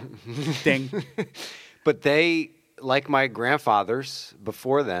 Ding. But they, like my grandfathers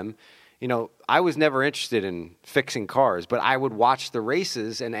before them, I was never interested in fixing cars, but I would watch the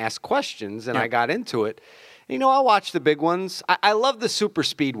races and ask questions, and I got into it. I'll watch the big ones. I love the super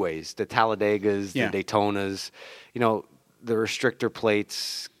speedways, the Talladegas, the Daytonas. The restrictor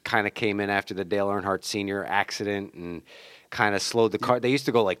plates kind of came in after the Dale Earnhardt Sr. accident and kind of slowed the car. They used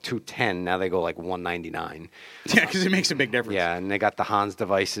to go like 210. Now they go like 199. Yeah, because it makes a big difference. Yeah, and they got the Hans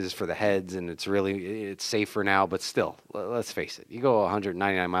devices for the heads, and it's safer now. But still, let's face it. You go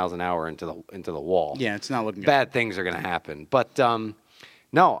 199 miles an hour into the wall. Yeah, it's not looking good. Bad things are going to happen. But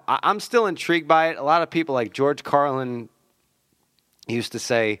no, I'm still intrigued by it. A lot of people like George Carlin used to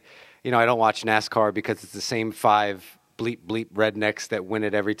say, I don't watch NASCAR because it's the same 5 bleep bleep rednecks that win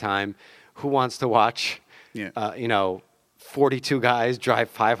it every time. Who wants to watch, 42 guys drive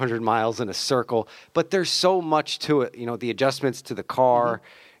 500 miles in a circle? But there's so much to it. The adjustments to the car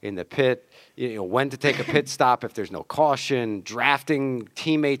in the pit, when to take a pit stop if there's no caution, drafting,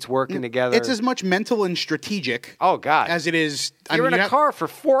 teammates working together. It's as much mental and strategic as it is. You're in a car for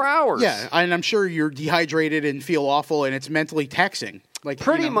 4 hours. Yeah, and I'm sure you're dehydrated and feel awful, and it's mentally taxing. Like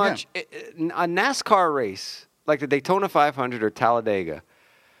pretty much a NASCAR race, like the Daytona 500 or Talladega,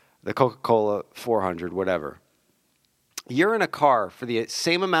 the Coca-Cola 400, whatever. You're in a car for the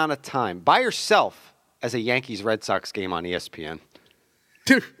same amount of time by yourself as a Yankees-Red Sox game on ESPN.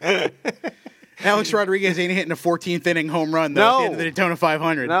 Dude, Alex Rodriguez ain't hitting a 14th inning home run though, at the end of the Daytona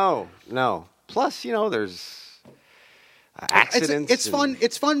 500. No. Plus, there's accidents. It's fun.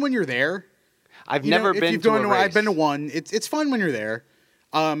 It's fun when you're there. I've never been to a race. I've been to one. It's fun when you're there.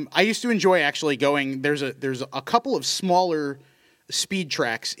 I used to enjoy actually going. There's a couple of smaller speed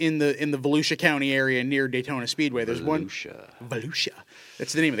tracks in the Volusia County area near Daytona Speedway. There's Volusia.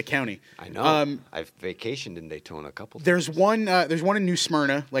 That's the name of the county. I know. I've vacationed in Daytona a couple times. There's one in New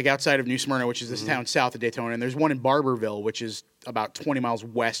Smyrna, like outside of New Smyrna, which is this town south of Daytona, and there's one in Barberville, which is about 20 miles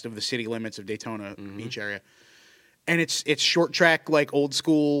west of the city limits of Daytona Beach area. And it's short track, like old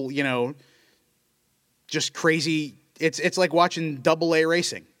school, just crazy. It's like watching AA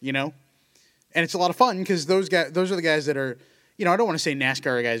racing, and it's a lot of fun because those are the guys that are. I don't want to say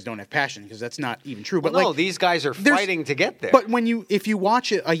NASCAR guys don't have passion because that's not even true. But no, these guys are fighting to get there. But if you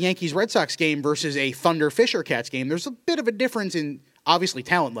watch a Yankees Red Sox game versus a Thunder Fisher Cats game, there's a bit of a difference in obviously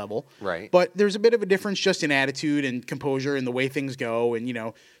talent level. Right. But there's a bit of a difference just in attitude and composure and the way things go.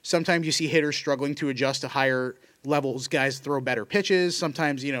 And sometimes you see hitters struggling to adjust to higher levels. Guys throw better pitches.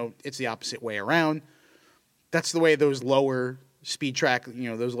 Sometimes it's the opposite way around. That's the way those lower speed track,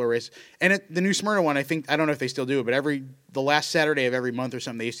 those low races. And at the New Smyrna one, I don't know if they still do it, but the last Saturday of every month or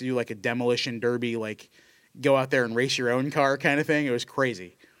something, they used to do like a demolition derby, like go out there and race your own car kind of thing. It was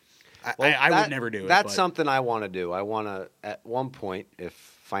crazy. I would never do it. That's something I want to do. I want to, at one point, if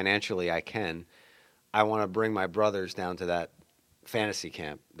financially I can, I want to bring my brothers down to that fantasy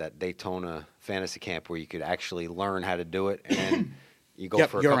camp, that Daytona fantasy camp where you could actually learn how to do it and you go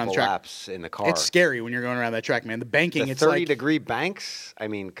for a couple laps in the car. It's scary when you're going around that track, man. The banking, the it's 30-degree banks. I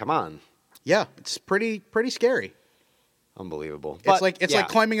mean, come on. Yeah, it's pretty scary. Unbelievable. It's like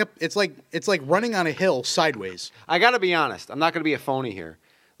climbing up. It's like running on a hill sideways. I got to be honest. I'm not going to be a phony here.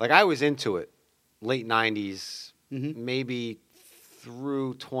 Like I was into it, late '90s, maybe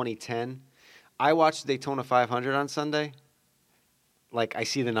through 2010. I watched Daytona 500 on Sunday. Like I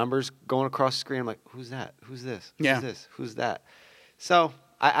see the numbers going across the screen. I'm like, who's that? Who's this? Who's this? Who's that? So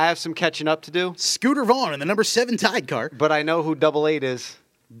I have some catching up to do. Scooter Vaughn in the number 7 Tide car. But I know who 88 is.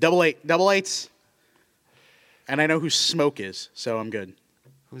 88s. And I know who Smoke is, so I'm good.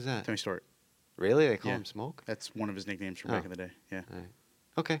 Who's that? Tony Stewart. Really? They call him Smoke? That's one of his nicknames from back in the day. Yeah. Right.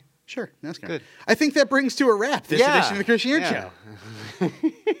 Okay. Sure. That's good. I think that brings to a wrap this edition of the Chris Shearn Show.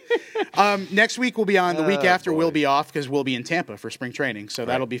 Next week we'll be on. The week after we'll be off because we'll be in Tampa for spring training. So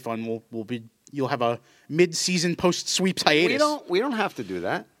that'll be fun. You'll have a mid-season post-sweeps hiatus. We don't have to do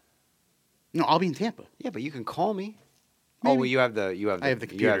that. No, I'll be in Tampa. Yeah, but you can call me. Maybe. Oh, well, I have the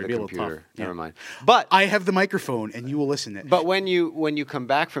computer. You have the computer. Never mind. But I have the microphone, and you will listen to it. But when you come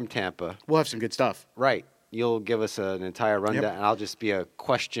back from Tampa, we'll have some good stuff. Right. You'll give us an entire rundown, and I'll just be a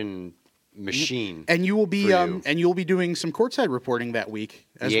question machine. And you will be doing some courtside reporting that week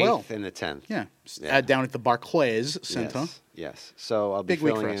as well. The 8th and the 10th. Yeah. Down at the Barclays Center. Yes. So I'll be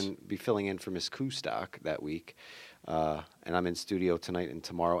filling in for Miss Kustok that week. And I'm in studio tonight and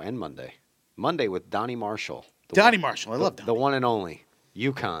tomorrow and Monday. Monday with Donnie Marshall. Marshall. I love Donnie. The one and only.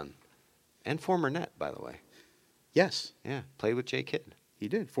 UConn. And former Net, by the way. Yes. Yeah. Played with Jay Kidd. He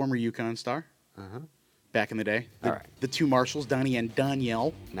did. Former UConn star. Back in the day. All right. The two Marshalls, Donnie and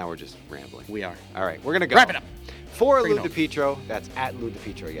Danielle. Now we're just rambling. We are. All right. We're going to go. Wrap it up. For Lou DiPietro, that's at Lou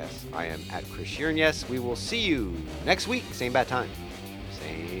DiPietro, yes. I am at Chris Shearn, yes. We will see you next week. Same bat time.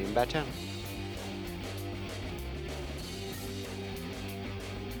 Same bat channel.